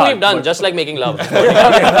find it thing hard, we've done, but- just like making love.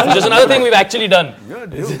 Just another thing we've actually done.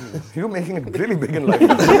 You're making it really big in life.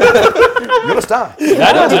 You're a star. I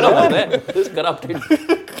know. This is corrupted.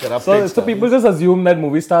 So people just assume that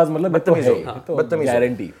movie stars मतलब बदतमीज हो. है, तो बदतमीज हो.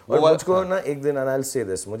 guarantee. और मुझको ना एक दिन and I'll say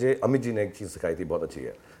this, मुझे अमित जी ने एक चीज सिखाई थी बहुत अच्छी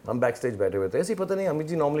है. हम बैकस्टेज बैठे हुए थे, ऐसे ही पता नहीं Amit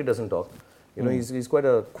ji normally doesn't talk. You know, he's quite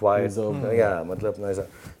a quiet, yeah, मतलब अपना ऐसा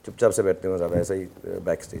चुपचाप से बैठते हैं ज़्यादा ऐसा ही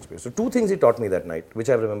backstage पे. So 2 things he taught me that night, which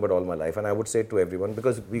I've remembered all my life, and I would say it to everyone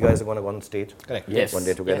because we guys are going to go on stage one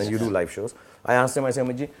day together, and you do live shows. I asked him, I said,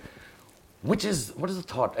 Amit ji, what is the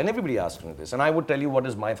thought? And everybody asked me this, and I would tell you what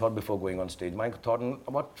is my thought before going on stage. My thought in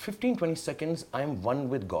about 15-20 seconds, I am one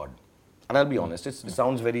with God. And I'll be honest, it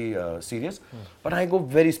sounds very serious, but I go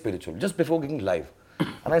very spiritual just before getting live.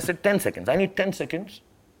 And I said 10 seconds. I need 10 seconds.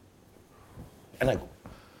 And I go.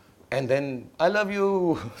 And then, I love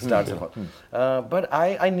you, starts and all. But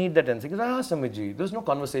I need that 10 seconds. I asked Amit ji, there's no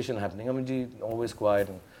conversation happening. Amit ji, always quiet.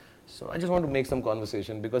 And so I just want to make some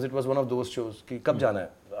conversation because it was one of those shows कि कब जाना है?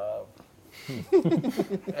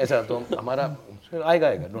 ऐसा तो हमारा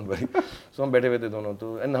आएगा, don't worry. So हम बैठे हुए थे दोनों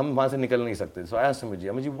तो, and हम वहाँ से निकल नहीं सकते. So I asked Amit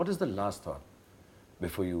ji, what is the last thought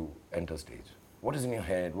before you enter stage? What is in your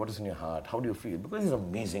head? What is in your heart? How do you feel? Because he's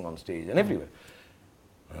amazing on stage and everywhere.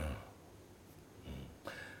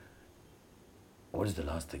 What is the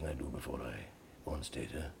last thing I do before I go on stage?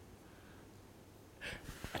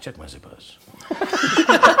 I check my zippers.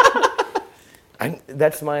 And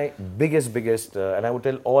that's my biggest, and I would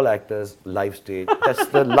tell all actors, live stage, that's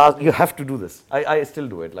the last, you have to do this. I still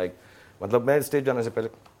do it. Like, मतलब मैं stage जाने से पहले,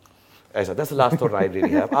 ऐसा, that's the last thought I really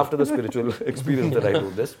have. After the spiritual experience that I do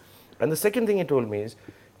this. And the second thing he told me is,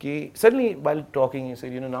 कि suddenly while talking, he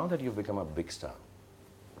said, you know, now that you've become a big star,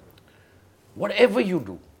 whatever you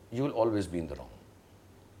do, you will always be in the wrong.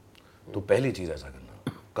 तो पहली चीज़ ऐसा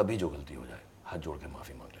करना, कभी जो गलती हो जाए, हाथ जोड़ के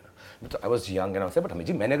माफ़ी मांग लेना. तो I was young and I said, but हमें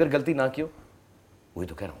जी मैंने अगर गलती ना की हो, वही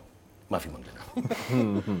तो कह रहा हूँ. माफी मांग लेना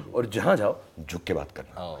और जहां जाओ झुक के बात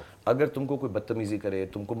करना। अगर तुमको कोई बदतमीजी करे,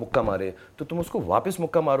 तुमको मुक्का मारे, तो तुम उसको वापस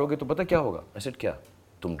मुक्का मारोगे तो पता क्या होगा? I said, क्या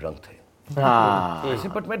तुम ड्रंक थे?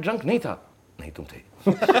 बट मैं ड्रंक नहीं था। नहीं तुम थे।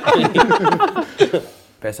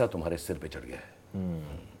 पैसा तुम्हारे सिर पे चढ़ गया है,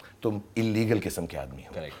 तुम इलीगल किस्म के आदमी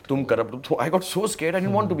हो, तुम corrupt. I got so scared, I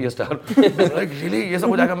didn't want to be a star. Like really ये सब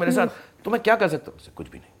हो जाएगा मेरे साथ, तो मैं क्या कर सकता हूँ? कुछ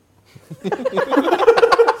भी नहीं।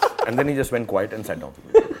 And then he just went quiet and sat down.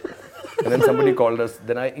 And then somebody called us.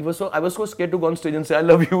 Then I was so scared to go on stage and say I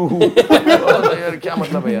love you. यार क्या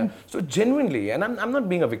मतलब है यार? So genuinely, and I'm not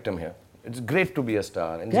being a victim here. It's great to be a star,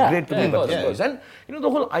 and it's great to be famous. And you know,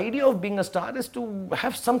 the whole idea of being a star is to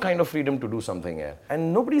have some kind of freedom to do something here.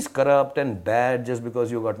 And nobody's corrupt and bad just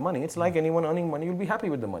because you got money. It's like anyone earning money, you'll be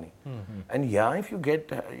happy with the money. And yeah, if you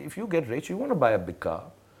get rich, you want to buy a big car.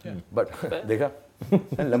 But देखा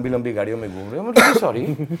लंबी गाड़ियों में घूम रहे हो। I'm really sorry,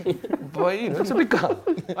 boy, it's a big car.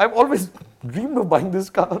 I've always dreamed of buying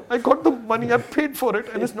this car. I got the money, I paid for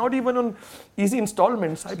it, and it's not even on easy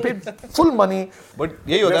installments. I paid full money. But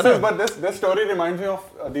यही होता है ना। But this story reminds me of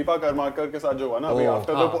Deepa Karmakar के साथ जो हुआ ना अभी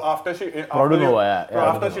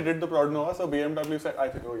after she did the Prodnova, so BMW said, I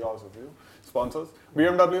think yours with you sponsors.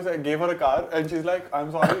 BMW gave her a car, and she's like,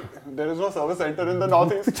 I'm sorry, there is no service center in the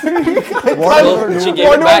Northeast. She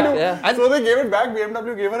gave it back. And so they gave it back.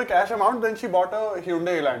 BMW gave her a cash amount, then she bought a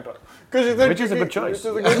Hyundai Elantra. Which is a good choice.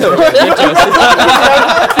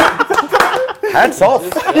 Hats off.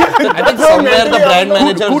 I think somewhere the brand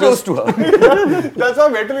manager kudos to her. That's why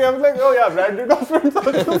mentally I was like, oh yeah, brand endorsement.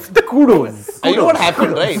 Kudos. You know what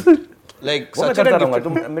happened, right? Like वो मैं करता रहूँगा।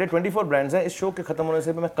 तुम मेरे 24 brands हैं, इस show के खत्म होने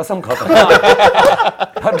से मैं कसम खाता हूँ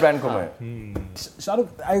हर ब्रांड को मैं। Shahrukh,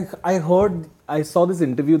 I saw this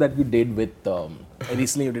interview that you did with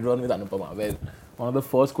recently you did one with Anupama, where one of the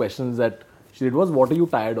first questions that she did was, what are you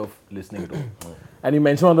tired of listening to? And you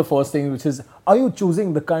mentioned one of the first things, which is, are you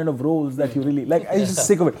choosing the kind of roles that you really like? Are you just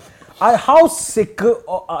sick of it? How sick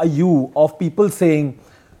are you of people saying,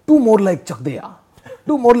 do more like Chak De Ya,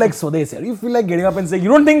 do more like Swades? You feel like getting up and saying, you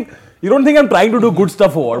don't think I'm trying to do good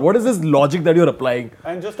stuff or what? What is this logic that you're applying?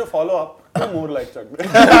 And just to follow up, do more like Chak De Ya.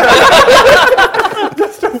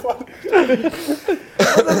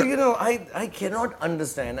 You know, I cannot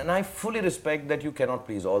understand, and I fully respect that you cannot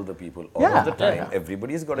please all the people all of the time.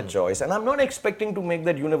 Everybody's got a choice, and I'm not expecting to make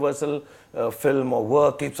that universal film or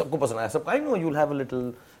work. सबको पसंद आया सब. I know you'll have a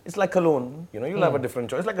little. It's like cologne, you know. You'll have a different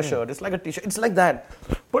choice, like a shirt. It's like a T-shirt. It's like that.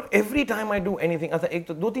 But every time I do anything, अच्छा एक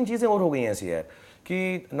तो 2-3 चीजें और हो गई हैं ऐसी यार कि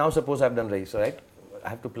now suppose I've done Race, right? I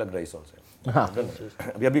have to plug Race also.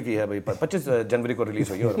 अभी की है भाई 25 जनवरी को रिलीज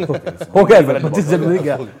हुई है हो गया 25 जनवरी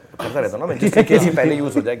क्या करता रहता हूँ ना मैं जिससे केस पहले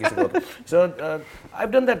यूज हो जाए किसी को। So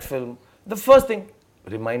I've done that film. The first thing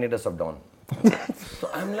reminded us of Dawn. So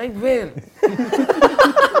I'm like, where?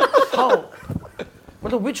 How?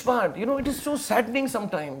 But which part? You know, it is so saddening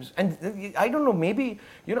sometimes, and I don't know. Maybe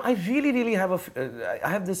you know, I really have I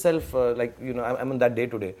have this self like you know, I'm on that day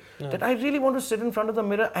today that I really want to sit in front of the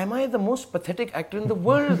mirror. Am I the most pathetic actor in the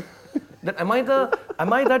world? That am I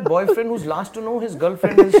that boyfriend who's last to know his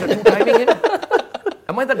girlfriend is driving him?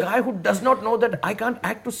 Am I the guy who does not know that I can't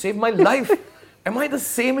act to save my life? Am I the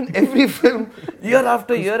same in every film, year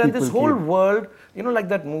after year? And this whole world, you know, like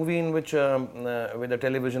that movie in which where the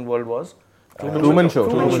television world was. Truman Show.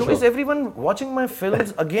 Is everyone watching my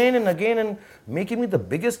films again and again and making me the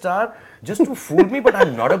biggest star just to fool me? But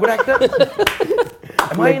I'm not a good actor.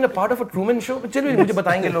 Am I in a part of a Truman Show? चलिए मुझे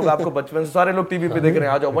बताएंगे लोग आपको बचपन से सारे लोग TV पे देख रहे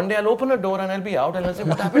हैं आ जाओ. One day I'll open a door and I'll be out and I'll say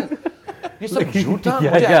what happened? ये सब झूठ था.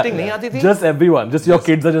 मुझे acting नहीं आती थी. Just everyone, just your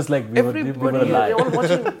kids are just like we were they're all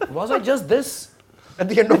watching. Was I just this? At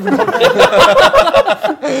the end of it all.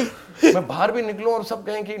 मैं बाहर भी निकलूं और सब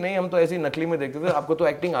कहें कि नहीं हम तो ऐसे ही नकली में देखते थे आपको तो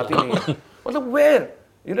एक्टिंग आती नहीं है. मतलब where?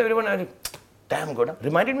 You know everyone damn good.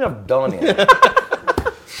 Reminded me of Dawn here.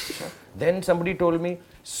 Then somebody told me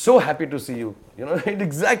so happy to see you. You know it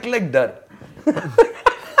exactly like Dar.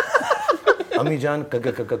 अम्मी जान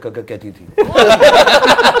कहती थी.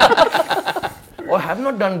 Or have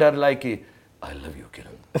not done Dar like I love you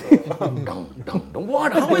Kiran. Down.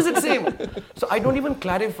 What? How is it same? So I don't even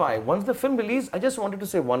clarify. Once the film released, I just wanted to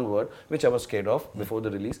say one word, which I was scared of before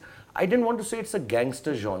the release. I didn't want to say it's a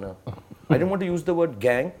gangster genre. I didn't want to use the word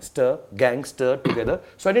gangster together.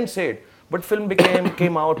 So I didn't say it. But film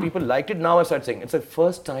came out, people liked it. Now I start saying it's the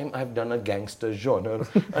first time I've done a gangster genre,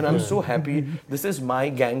 and I'm so happy. This is my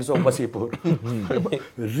Gangs of Wasseypur.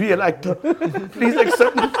 Real actor. Please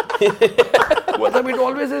accept me. What I mean,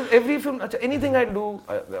 always is every film. Anything I do.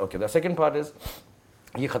 Okay, the second part is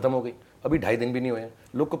ये खत्म हो गई. अभी 2.5 दिन भी नहीं हुए हैं.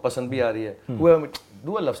 लोग को पसंद भी आ रही है.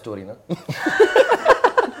 Do a love story ना.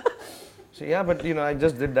 So Yeah, but you know, I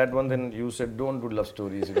just did that one. Then you said, don't do love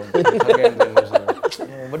stories. You know, again, then you said,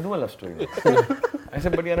 no, but do a love story. I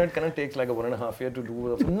said, but you know, it kind of takes like 1.5 years to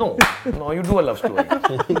do. No, you do a love story.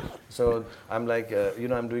 So I'm like, you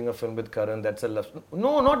know, I'm doing a film with Karan. That's a love story.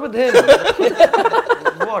 No, not with him.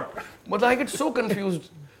 What? But I get so confused.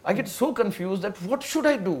 That what should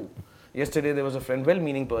I do? Yesterday there was a friend,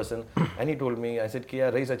 well-meaning person, and he told me, I said,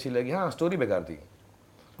 "Kiya, race अच्छी लगी, हाँ, story बेकार थी."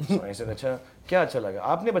 So I said, अच्छा, क्या अच्छा लगा?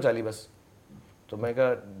 आपने बचा ली बस. तो मैं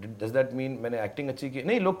कहा, does that mean मैंने acting अच्छी की?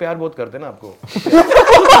 नहीं, लोग प्यार बहुत करते हैं ना आपको.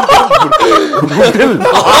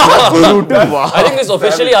 I think this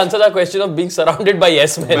officially answers our question of being surrounded by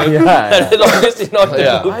yes men. That is obviously not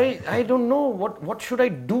the truth. I don't know what should I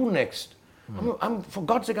do next. I'm for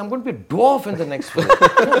God's sake, I'm going to be a dwarf in the next film.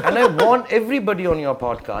 And I want everybody on your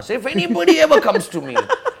podcast, if anybody ever comes to me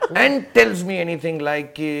and tells me anything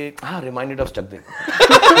like, reminded of Chakdev.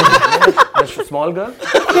 The small girl.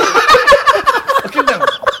 I'll kill them.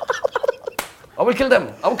 I will kill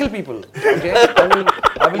them. I will kill people. Okay?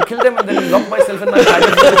 I will kill them and then lock myself in my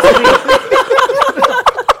palace.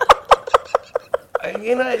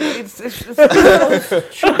 You know, it's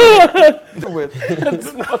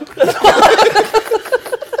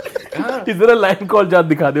Is there a line called "Jaan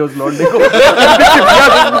दिखा दे उस लौंडे को"?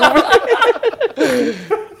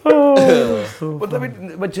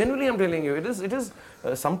 But genuinely I'm telling you, it is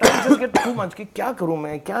sometimes it just get too much कि क्या करूँ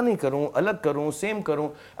मैं, क्या नहीं करूँ, अलग करूँ, same करूँ.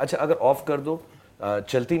 अच्छा अगर off कर दो,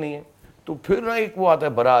 चलती नहीं है, तो फिर ना एक वो आता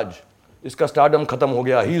है बराज. इसका stardom खत्म हो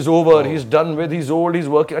गया. He's over. He's done with. He's old. He's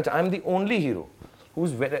working. अच्छा, I'm the only hero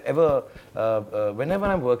who's whenever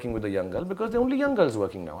I'm working with a young girl, because there are only young girls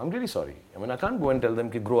working now. I'm really sorry. I mean, I can't go and tell them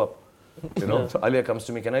to grow up. You know, so Alia comes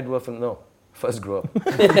to me, can I do a film? No, first grow up.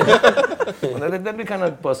 That'd be kind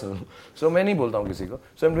of personal. So मैं नहीं बोलता हूँ किसी को.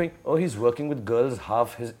 So I'm doing, he's working with girls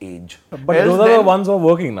half his age. But those are the ones who are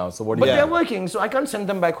working now. So what do you? But they're working, so I can't send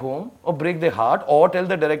them back home or break their heart or tell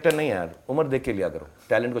the director नहीं यार, उम्र देख के लिया करो,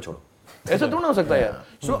 talent को छोड़ो. ऐसा थोड़ा हो सकता है यार.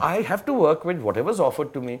 So I have to work with whatever's offered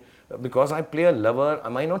to me because I play a lover.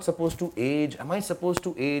 Am I not supposed to age? Am I supposed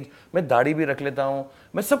to age? मैं दाढ़ी भी रख लेता हूँ.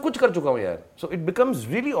 मैं सब कुछ कर चुका हूँ यार. So it becomes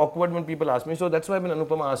really awkward when people ask me. So that's why when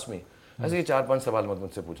Anupama asked me, ऐसे ये 4-5 सवाल मत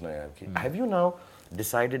मुझसे पूछना यार कि have you now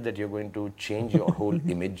decided that you're going to change your whole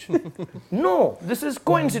image? No, this is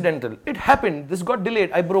coincidental. It happened. This got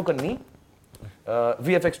delayed. I broke a knee.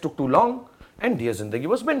 VFX took too long. And Dear Zindagi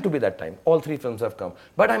was meant to be that time. All 3 films have come.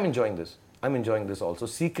 But I'm enjoying this. I'm enjoying this also.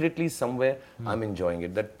 Secretly, somewhere, I'm enjoying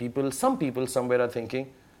it. That some people somewhere are thinking,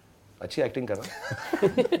 अच्छी acting कर रहा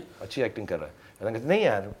है. अच्छी acting कर रहा है. And I'm like, नहीं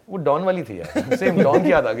यार, वो Dawn वाली थी यार. Same Dawn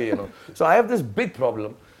की याद आ गई, you know. So I have this big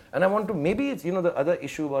problem. And I want to, maybe it's, you know, the other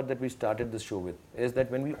issue about that we started this show with, is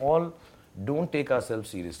that when we all don't take ourselves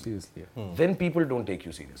seriously. Then people don't take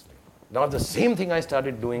you seriously. Now the same thing I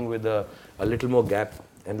started doing with a little more gap.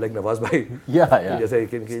 And like Nawaz bhai, जैसे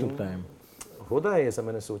took time. होता है ऐसा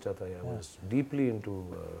मैंने सोचा था यार. I was deeply into.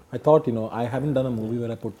 I thought, you know, I haven't done a movie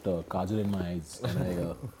where I put kajal in my eyes and I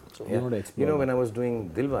wanted to explore. You know, when I was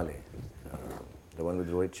doing Dilwale, the one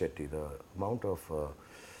with Rohit Shetty, the amount of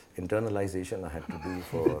internalization I had to do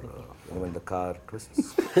for you know, when the car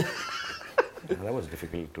twists, that was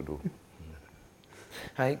difficult to do.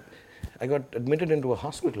 I got admitted into a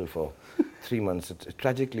hospital for 3 months. It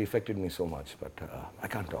tragically affected me so much, but I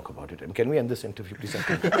can't talk about it. And can we end this interview, please?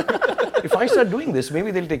 If I start doing this,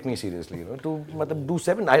 maybe they'll take me seriously. You know, to do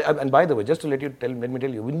 7. And by the way, just to let me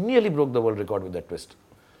tell you, we nearly broke the world record with that twist.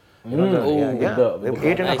 You know, the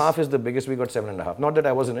 8.5 is the biggest. We got 7.5. Not that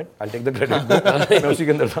I was in it. I'll take the credit.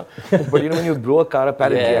 But you know, when you blow a car,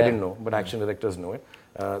 apparently I didn't know, but action directors know it.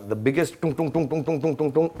 The biggest tung tung tung tung tung tung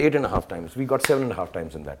tung tung 8.5 times. We got 7.5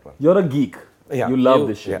 times in that one. You're a geek. Yeah. You love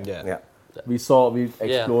this shit. Yeah. We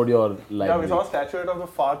explored your life. Yeah, we saw a statuette of the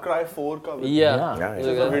Far Cry 4 cover. Yeah. It's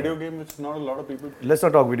a video game which not a lot of people. Let's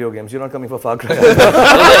not talk video games. You're not coming for Far Cry.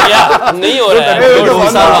 Yeah, नहीं हो रहा है.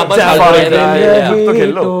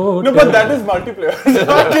 No, but that is multiplayer.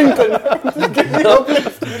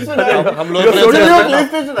 हम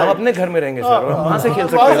अपने घर में रहेंगे sir. वहाँ से खेल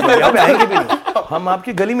सकते हैं. यहाँ पे आएंगे भी नहीं. हम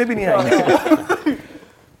आपकी गली में भी नहीं आएंगे.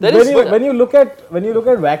 When you look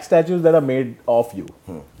at wax statues that are made of you,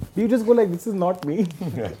 you just go like, this is not me.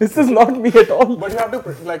 This is not me at all. But you have to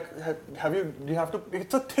like, you have to.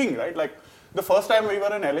 It's a thing, right? Like the first time we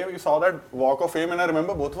were in LA, we saw that Walk of Fame, and I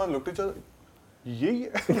remember both of us looked at each other.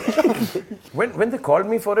 When they called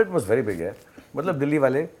me for it, was very big. Yeah, मतलब दिल्ली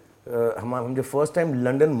वाले हम जब first time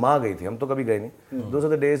London माँ गई थी, हम तो कभी गए नहीं. Those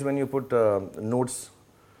are the days when you put notes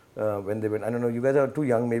when they went, I don't know, you guys are too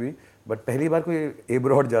young maybe, but पहली बार कोई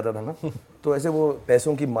abroad जाता था ना, तो ऐसे वो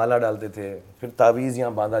पैसों की माला डालते थे, फिर तावीज़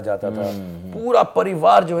यहाँ बांधा जाता था, पूरा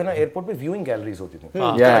परिवार जो है ना एयरपोर्ट पे viewing galleries होती थी,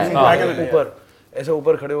 ऊपर ऐसे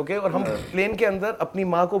ऊपर खड़े होके, और हम प्लेन के अंदर अपनी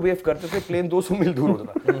माँ को वेव करते थे, प्लेन 200 मील दूर होता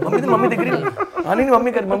था, मम्मी दिख रही है, हाँ नहीं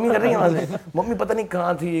मम्मी कर रही है वहाँ से, मम्मी पता नहीं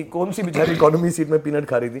कहाँ थी, कौन सी बेचारी इकोनॉमी सीट में पीनट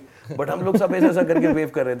खा रही थी, बट हम लोग सब ऐसा करके वेव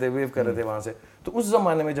कर रहे थे वहाँ से। तो उस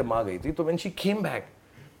जमाने में जब माँ गई थी, तो व्हेन शी केम बैक,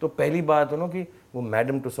 तो पहली बात हो ना कि वो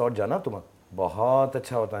मैडम टुसॉर्ट जाना तुम्हें बहुत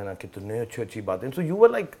अच्छा होता है ना, कितने अच्छी बातें, so you were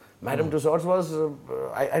like Madame Tussauds was,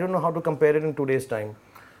 I don't know how to compare it in today's time,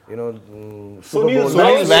 you know, Sunil's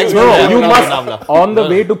wax. No, you must on the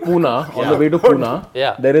way to Pune.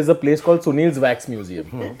 Yeah. There is a place called Sunil's Wax Museum.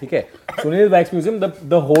 Okay, Sunil's Wax Museum.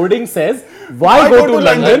 The hoarding says, "Why go to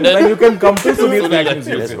London when you can come to Sunil's Wax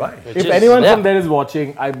Museum?" That's right. If anyone from there is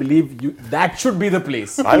watching, I believe you that should be the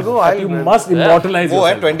place. I'll go. You must immortalize वो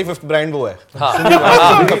है yourself. 25th brand वो है।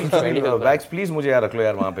 Wax, please मुझे यार रख लो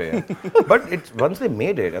यार वहाँ पे। But it's once they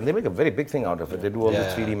made it and they make a very big thing out of it. They do all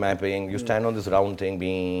this 3D mapping. You stand on this round thing,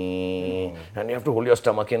 and you have to hold your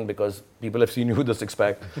stomach in because people have seen you with the six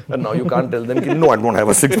pack, and now you can't tell them, no, I don't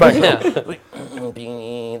have a six pack.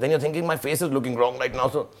 Then you're thinking my face is looking wrong right now,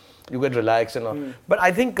 so you get relaxed and all. But I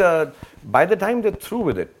think by the time they're through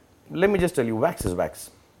with it, let me just tell you, wax is wax.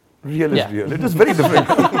 Real is real. It is very different.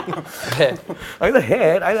 I mean, the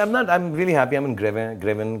hair, I'm really happy. I'm in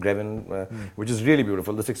Greven, which is really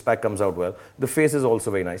beautiful. The six pack comes out well. The face is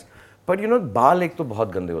also very nice. But you know, बाल एक तो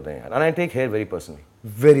बहुत गंदे होते हैं, and I take hair very personally,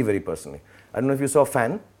 very very personally. I don't know if you saw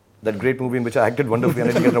Fan, that great movie in which I acted wonderfully and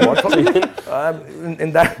I didn't get an award for it.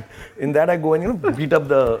 In that I go and beat up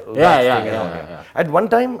the Yeah. At one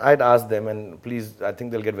time I'd asked them, and please, I think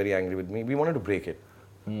they'll get very angry with me. We wanted to break it,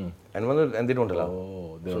 and they don't allow.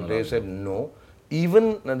 So they said no. Even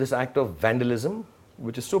this act of vandalism,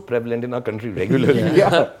 which is so prevalent in our country regularly.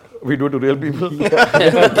 We do it to real people. We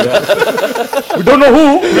don't know who.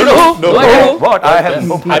 What? I have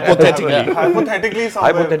no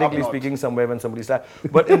hypothetically speaking, somewhere when somebody slaps.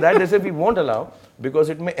 But in that they said we won't allow because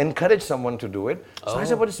it may encourage someone to do it. So I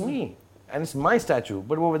said, but it's me and it's my statue.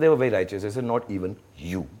 But they were very righteous. They said, not even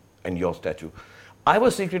you and your statue. I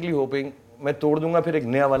was secretly hoping मैं तोड़ दूंगा फिर एक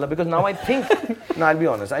नया वाला, because now I think, no, I'll be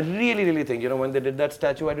honest, I really think, when they did that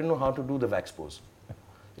statue, I didn't know how to do the wax pose.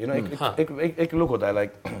 एक look होता है,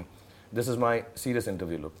 like this is my serious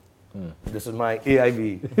interview look. This is my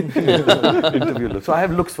AIB interview look. So I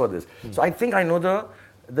have looks for this. So I think I know the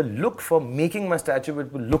look for making my statue will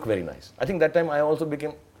look very nice. I think that time I also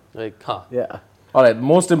became like, yeah. All right,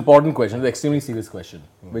 most important question, the extremely serious question,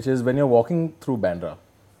 which is when you're walking through Bandra,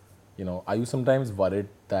 are you sometimes worried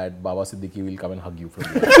that Baba Siddiqui will come and hug you from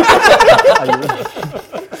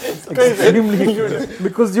extremely,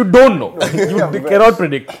 because you don't know. You cannot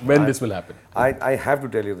predict when this will happen. I have to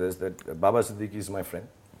tell you this, that Baba Siddiqui is my friend.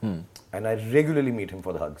 And I regularly meet him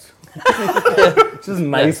for the hugs. Which is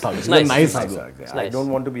nice hugs. Nice hugs. I don't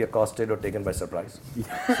want to be accosted or taken by surprise.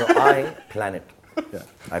 So I plan it.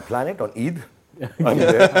 I plan it on Eid. I'm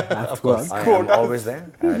there. Of course. I am always there.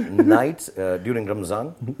 Nights during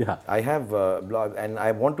Ramzan. I have blog, and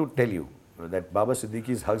I want to tell you that Baba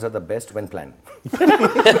Siddiqui's hugs are the best when planned.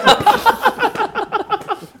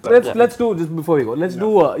 Let's do, just before we go, let's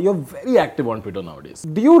do, you're very active on Twitter nowadays.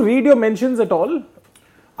 Do you read your mentions at all?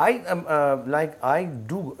 I am, I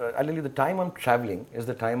do, I'll tell you, the time I'm traveling is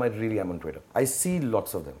the time I really am on Twitter. I see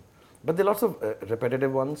lots of them. But there are lots of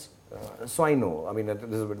repetitive ones, so I know. I mean,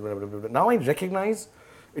 now I recognize,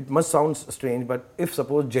 it must sound strange, but if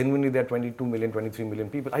suppose genuinely there are 22 million, 23 million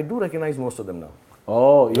people, I do recognize most of them now.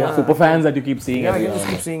 Oh, you have super fans that you keep seeing. Yeah, you just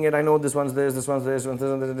keep seeing it. I know this one's this one's this,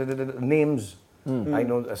 names. I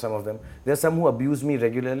know some of them. There are some who abuse me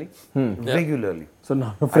regularly. Regularly. So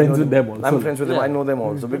now you're friends with them also. I'm friends with them. I know them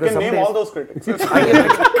also. You can name all those critics.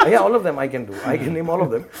 All of them I can do. I can name all of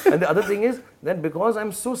them. And the other thing is that because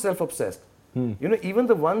I'm so self-obsessed, even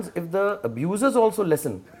the ones, if the abusers also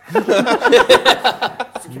listen.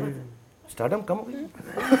 Stardom, come on.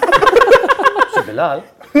 So Bilal,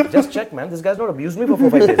 just check, man. This guy's not abused me for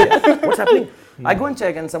 4-5 days. Yeah? What's happening? I go and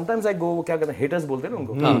check, and sometimes I go, haters bolte na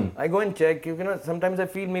unko. I go and check. Sometimes I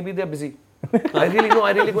feel maybe they're busy. I really go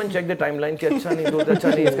and check the timeline. Ki acha nahi, do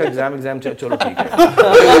acha nahi, iska exam chalo theek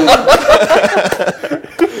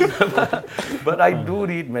hai. But I do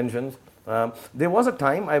read mentions. There was a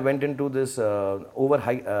time I went into this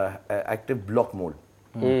active block mode.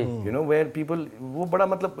 Where people,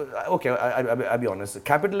 okay, I'll be honest,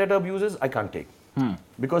 capital letter abuses I can't take.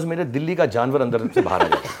 Because मेरे दिल्ली का जानवर अंदर से बाहर आ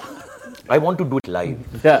जाता है. I want to do it live.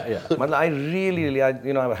 Yeah. मतलब I really,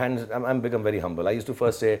 you know, I'm become very humble. I used to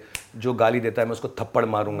first say, जो गाली देता है मैं उसको थप्पड़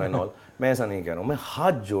मारूंगा and all. मैं ऐसा नहीं कह रहा हूँ. मैं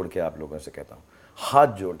हाथ जोड़ के आप लोगों से कहता हूँ. हाथ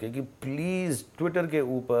जोड़ के कि प्लीज ट्विटर के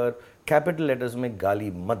ऊपर कैपिटल लेटर्स में गाली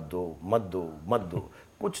मत दो.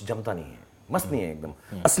 कुछ जमता नहीं है. मस्त नहीं है एकदम.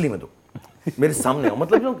 असली में दो. मेरे सामने आओ.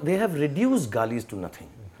 मतलब they have reduced galis to nothing.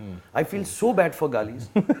 I feel so bad for galis.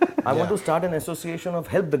 I want to start an association of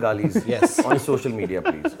help the galis on social media,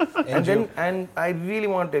 please. And I really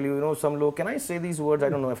want to tell you, you know, some low. Can I say these words? I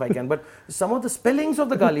don't know if I can, but some of the spellings of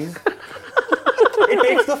the galis. It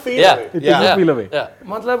takes the feel away. It takes the feel away.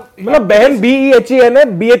 मतलब बहन BEHEN है,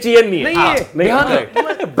 BHEN नहीं है. नहीं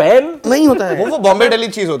है. बहन नहीं होता है. वो बॉम्बे दिल्ली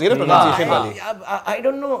चीज होती है ना प्रोनाउंसिएशन वाली. I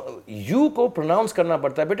don't know. U को pronounce करना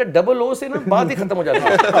पड़ता है. बेटा double O से ना बात ही खत्म हो जाती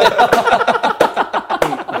है.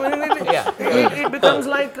 It becomes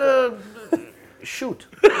like shoot.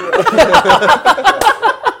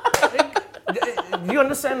 Do you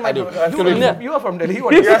understand my? You are from Delhi.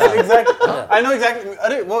 Yes, exactly. I know exactly.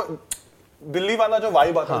 अरे वो दिल्ली वाला जो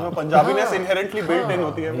वाइब आता है, पंजाबीनेस इनहेरेंटली बिल्ट इन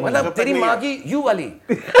होती है. मतलब तेरी माँ की यू वाली,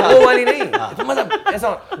 वो वाली नहीं. मतलब ऐसा.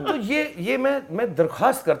 तो ये मैं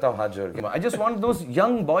दरख्वास्त करता हूँ हाथ जोड़ के. I just want those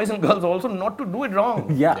young boys and girls also not to do it wrong.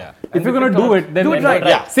 Yeah. If you're gonna do it, then do it right.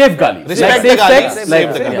 Yeah. Safe gali. Respect the gali.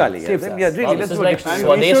 Save gali. Yeah, really. Let's do it.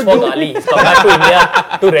 Swadesh for Gali. Come back to India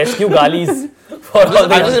to rescue Galis.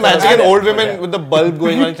 I just imagine old women with the bulb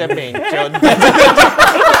going on saying,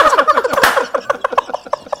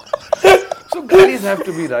 so galis have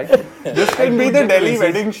to be right. This can be the Delhi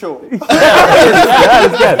wedding show.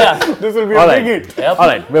 Yeah. This will be All a right. big hit. All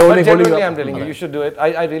right. We're But holding genuinely, up. I'm telling you, you should do it.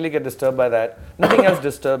 I really get disturbed by that. Nothing else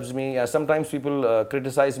disturbs me. Sometimes people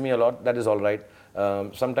criticize me a lot. That is all right.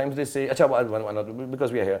 Sometimes they say,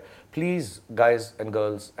 because we are here, please, guys and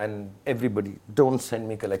girls and everybody, don't send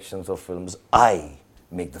me collections of films. I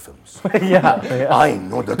make the films. Yeah. I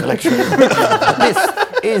know the collection. This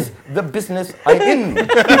is the business I'm in.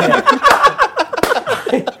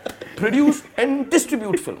 I produce and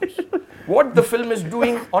distribute films. What the film is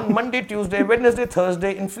doing on Monday, Tuesday, Wednesday,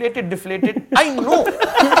 Thursday, inflated, deflated, I know.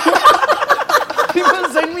 People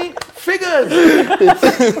send me figures.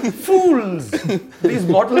 Fools. These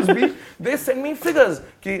models they send me figures.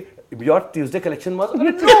 Ki, your Tuesday collection was,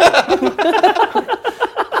 no.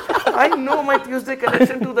 I know my Tuesday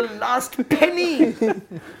collection to the last penny.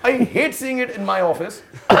 I hate seeing it in my office.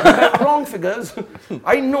 I have wrong figures.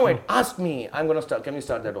 I know it. Ask me. I'm going to start. Can we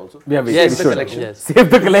start that also? Yeah, Yes, Save the collection. Yes. Save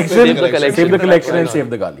the collection. Save the collection. Save the collection and save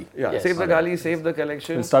the gali. Yeah, Yes. save the gali, save the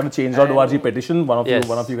collection. We'll start a change.org petition. One of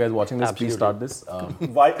Yes. you guys watching this, please start this.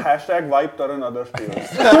 Hashtag wipe Taran others tears.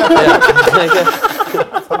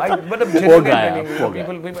 But I'm genuinely guy, telling you, poor guy.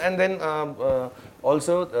 people, and then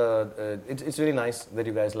also it's really nice that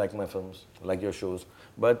you guys like my films, like your shows.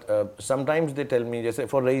 But sometimes they tell me, जैसे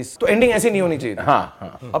for race, तो ending ऐसी नहीं होनी चाहिए थी.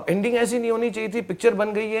 हाँ. अब ending ऐसी नहीं होनी चाहिए थी. Picture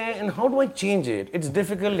बन गई है, and how do I change it? It's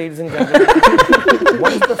difficult, ladies and gentlemen.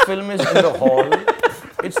 Once the film is in the hall,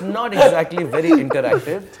 it's not exactly very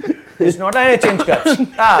interactive. It's not a change cut.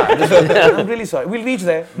 I'm really sorry. We'll reach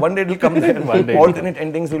there. One day it'll come there. One day. Alternate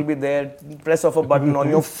endings will be there. Press of a button on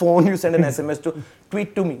your phone. You send an SMS to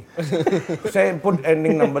tweet to me. Say put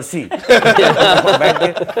ending number C.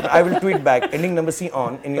 I will tweet back ending number C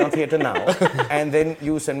on in your theater now, and then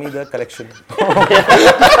you send me the collection.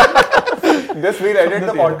 Just we'll edit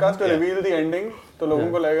the podcast to reveal the ending. तो लोगों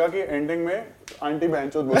को लगेगा कि ending में aunty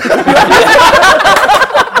बहनचोद बोलती है.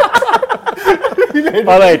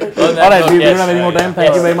 All right. We don't have any more time.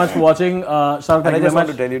 Thank you very much for watching. Shah, And thank I you just very want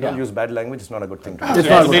much. to tell you, don't use bad language. It's not a good thing to do. It's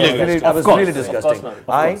not Really, good. I was Of course. really disgusting. Of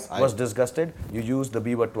I was disgusted. You used the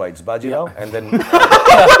B word twice. Bajirao and then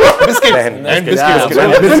biscuits. Behan. And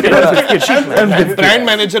Biscuits. Cheap man. And brand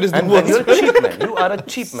manager is the And worst. you're a cheap man. You are a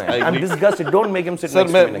cheap man. I'm agree. disgusted. Don't make him sit Sir,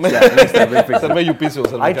 next to me next time. sir, मैं UP से हूँ,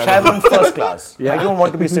 sir. I travel in first class. I don't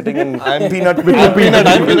want to be sitting in peanut. I'm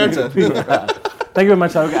peanut, sir. Thank you very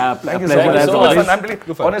much, Shah. Thank you Pleasure so much. as So always. much fun. I'm really,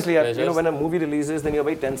 honestly, you know, when a movie releases, then you're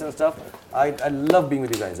very tense and stuff. I love being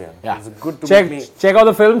with you guys here. Yeah. It's good to meet me. Check out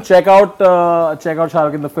the film. Check out Shah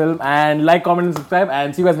Rukh in the film, and like, comment, and subscribe.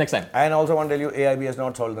 And see you guys next time. And also want to tell you, AIB has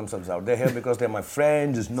not sold themselves out. They're here because they're my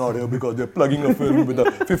friends. It's not here because they're plugging a film with a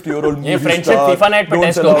 50-year-old movie ये friendship star. FIFA night पे Don't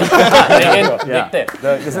test sell होगी. out. लेकिन देखते हैं.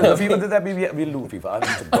 This is the FIFA that we'll do FIFA.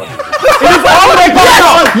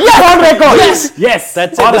 On record. Yes.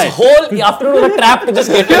 That's it. This whole afternoon was a trap to just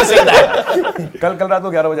get you to say that. कल रात को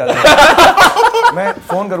 11 बजे आ जाना. मैं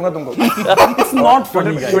फोन करूंगा तुमको. It's not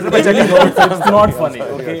funny, guys. It's not funny.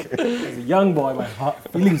 Okay. As a young boy, my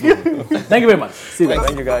feelings. Thank you very much. See you guys.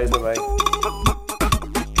 Thank you guys. Bye.